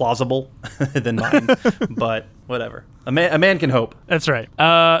more plausible than mine, but whatever. A man can hope. That's right.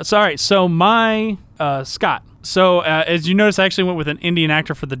 So my Scott. So as you notice, I actually went with an Indian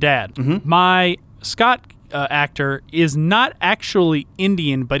actor for the dad. Mm-hmm. My Scott actor is not actually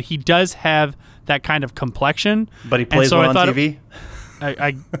Indian, but he does have that kind of complexion. But he plays on TV.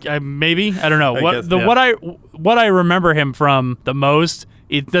 I maybe, I don't know. I guess. What I remember him from the most,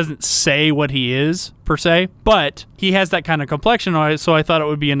 it doesn't say what he is per se, but he has that kind of complexion, so I thought it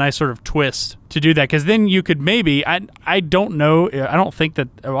would be a nice sort of twist to do that, because then you could maybe, I don't know, I don't think that,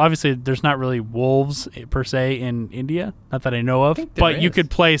 obviously there's not really wolves per se in India, not that I know of, but you could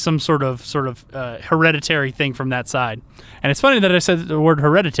play some sort of hereditary thing from that side. And it's funny that I said the word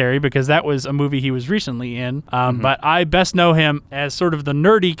hereditary because that was a movie he was recently in, but I best know him as sort of the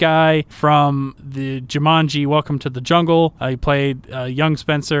nerdy guy from the Jumanji Welcome to the Jungle. He played young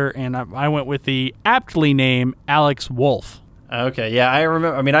Spencer, and I went with the aptly named Alex Wolff. Okay, yeah, I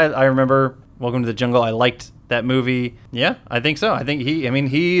remember. I remember Welcome to the Jungle. I liked that movie. Yeah, I think so. I think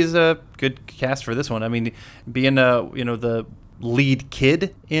he's a good cast for this one. I mean, being the lead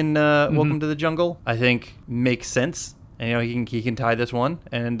kid in Welcome to the Jungle, I think makes sense. And he can tie this one,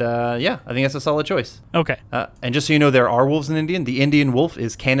 and I think that's a solid choice. Okay. And just so you know, there are wolves in Indian. The Indian wolf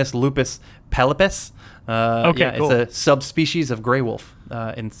is Canis lupus palpus. Okay, cool. It's a subspecies of gray wolf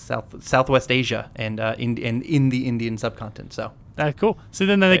in Southwest Asia and in the Indian subcontinent. So cool. So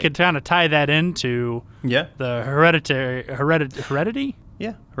then they could kind of tie that into the heredity.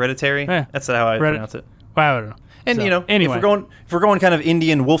 Yeah, hereditary. Yeah. That's how I pronounce it. Well, I don't know. And anyway. if we're going kind of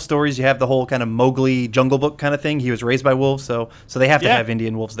Indian wolf stories, you have the whole kind of Mowgli Jungle Book kind of thing. He was raised by wolves, so they have to have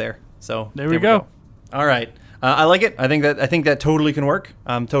Indian wolves there. So there we go. All right, I like it. I think that totally can work.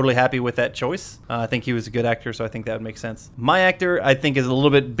 I'm totally happy with that choice. I think he was a good actor, so I think that would make sense. My actor, I think, is a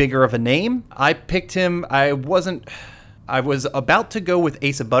little bit bigger of a name. I picked him. I was about to go with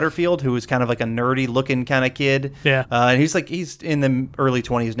Asa Butterfield, who was kind of like a nerdy looking kind of kid. Yeah. And he's in the early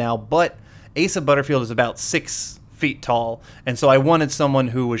 20s now, but Asa Butterfield is about 6'4", feet tall, and so I wanted someone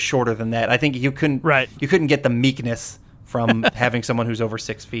who was shorter than that. I think you couldn't get the meekness from having someone who's over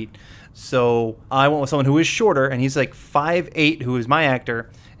 6 feet. So I went with someone who is shorter, and he's like 5'8", who is my actor,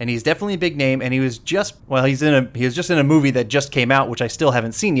 and he's definitely a big name. And he was just in a movie that just came out, which I still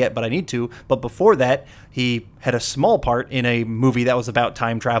haven't seen yet, but I need to. But before that, he had a small part in a movie that was about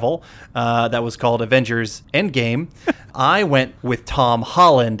time travel that was called Avengers Endgame. I went with Tom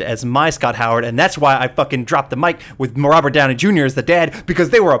Holland as my Scott Howard, and that's why I fucking dropped the mic with Robert Downey Jr. as the dad, because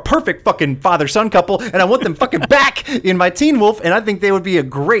they were a perfect fucking father-son couple, and I want them fucking back in my Teen Wolf, and I think they would be a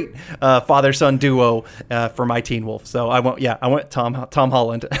great father-son duo for my Teen Wolf. So I went Tom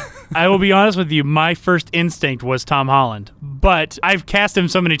Holland. I will be honest with you, my first instinct was Tom Holland, but I've cast him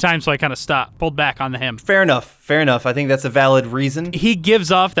so many times, so I kind of pulled back on him. Fair enough. I think that's a valid reason. He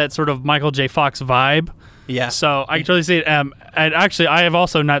gives off that sort of Michael J. Fox vibe. Yeah. So I can totally see it. I have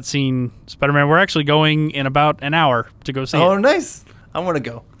also not seen Spider-Man. We're actually going in about an hour to go see it. Oh, nice. I want to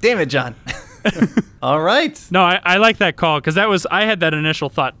go. Damn it, John. All right. No, I like that call, because I had that initial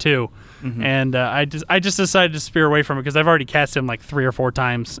thought too. Mm-hmm. And I just decided to steer away from it because I've already cast him like 3 or 4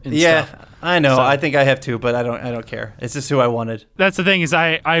 times. Stuff. I know. So, I think I have too, but I don't care. It's just who I wanted. That's the thing is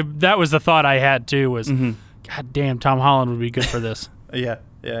that was the thought I had too. Was God damn, Tom Holland would be good for this. Yeah.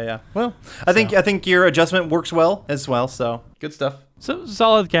 Well, I think your adjustment works well as well. So good stuff. So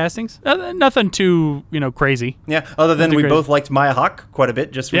solid castings. Nothing too crazy. Yeah. Other than we both liked Maya Hawke quite a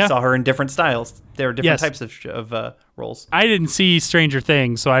bit. Just we saw her in different styles. There are different types of roles. I didn't see Stranger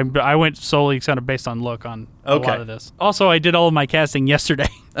Things, so I went solely kind of based on look on a lot of this. Also, I did all of my casting yesterday.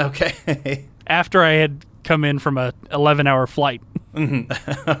 Okay. After I had come in from a 11-hour flight.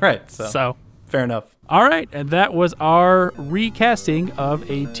 Mm-hmm. All right. So fair enough. All right, and that was our recasting of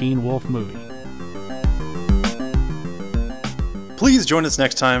a Teen Wolf movie. Please join us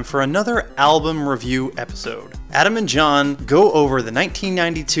next time for another album review episode. Adam and John go over the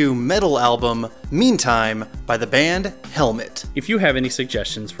 1992 metal album Meantime by the band Helmet. If you have any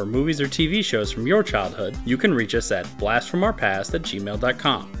suggestions for movies or TV shows from your childhood, you can reach us at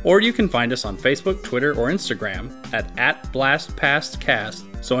blastfromourpast@gmail.com. Or you can find us on Facebook, Twitter, or Instagram at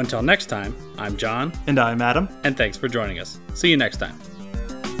 @BlastPastCast. So until next time, I'm John. And I'm Adam. And thanks for joining us. See you next time.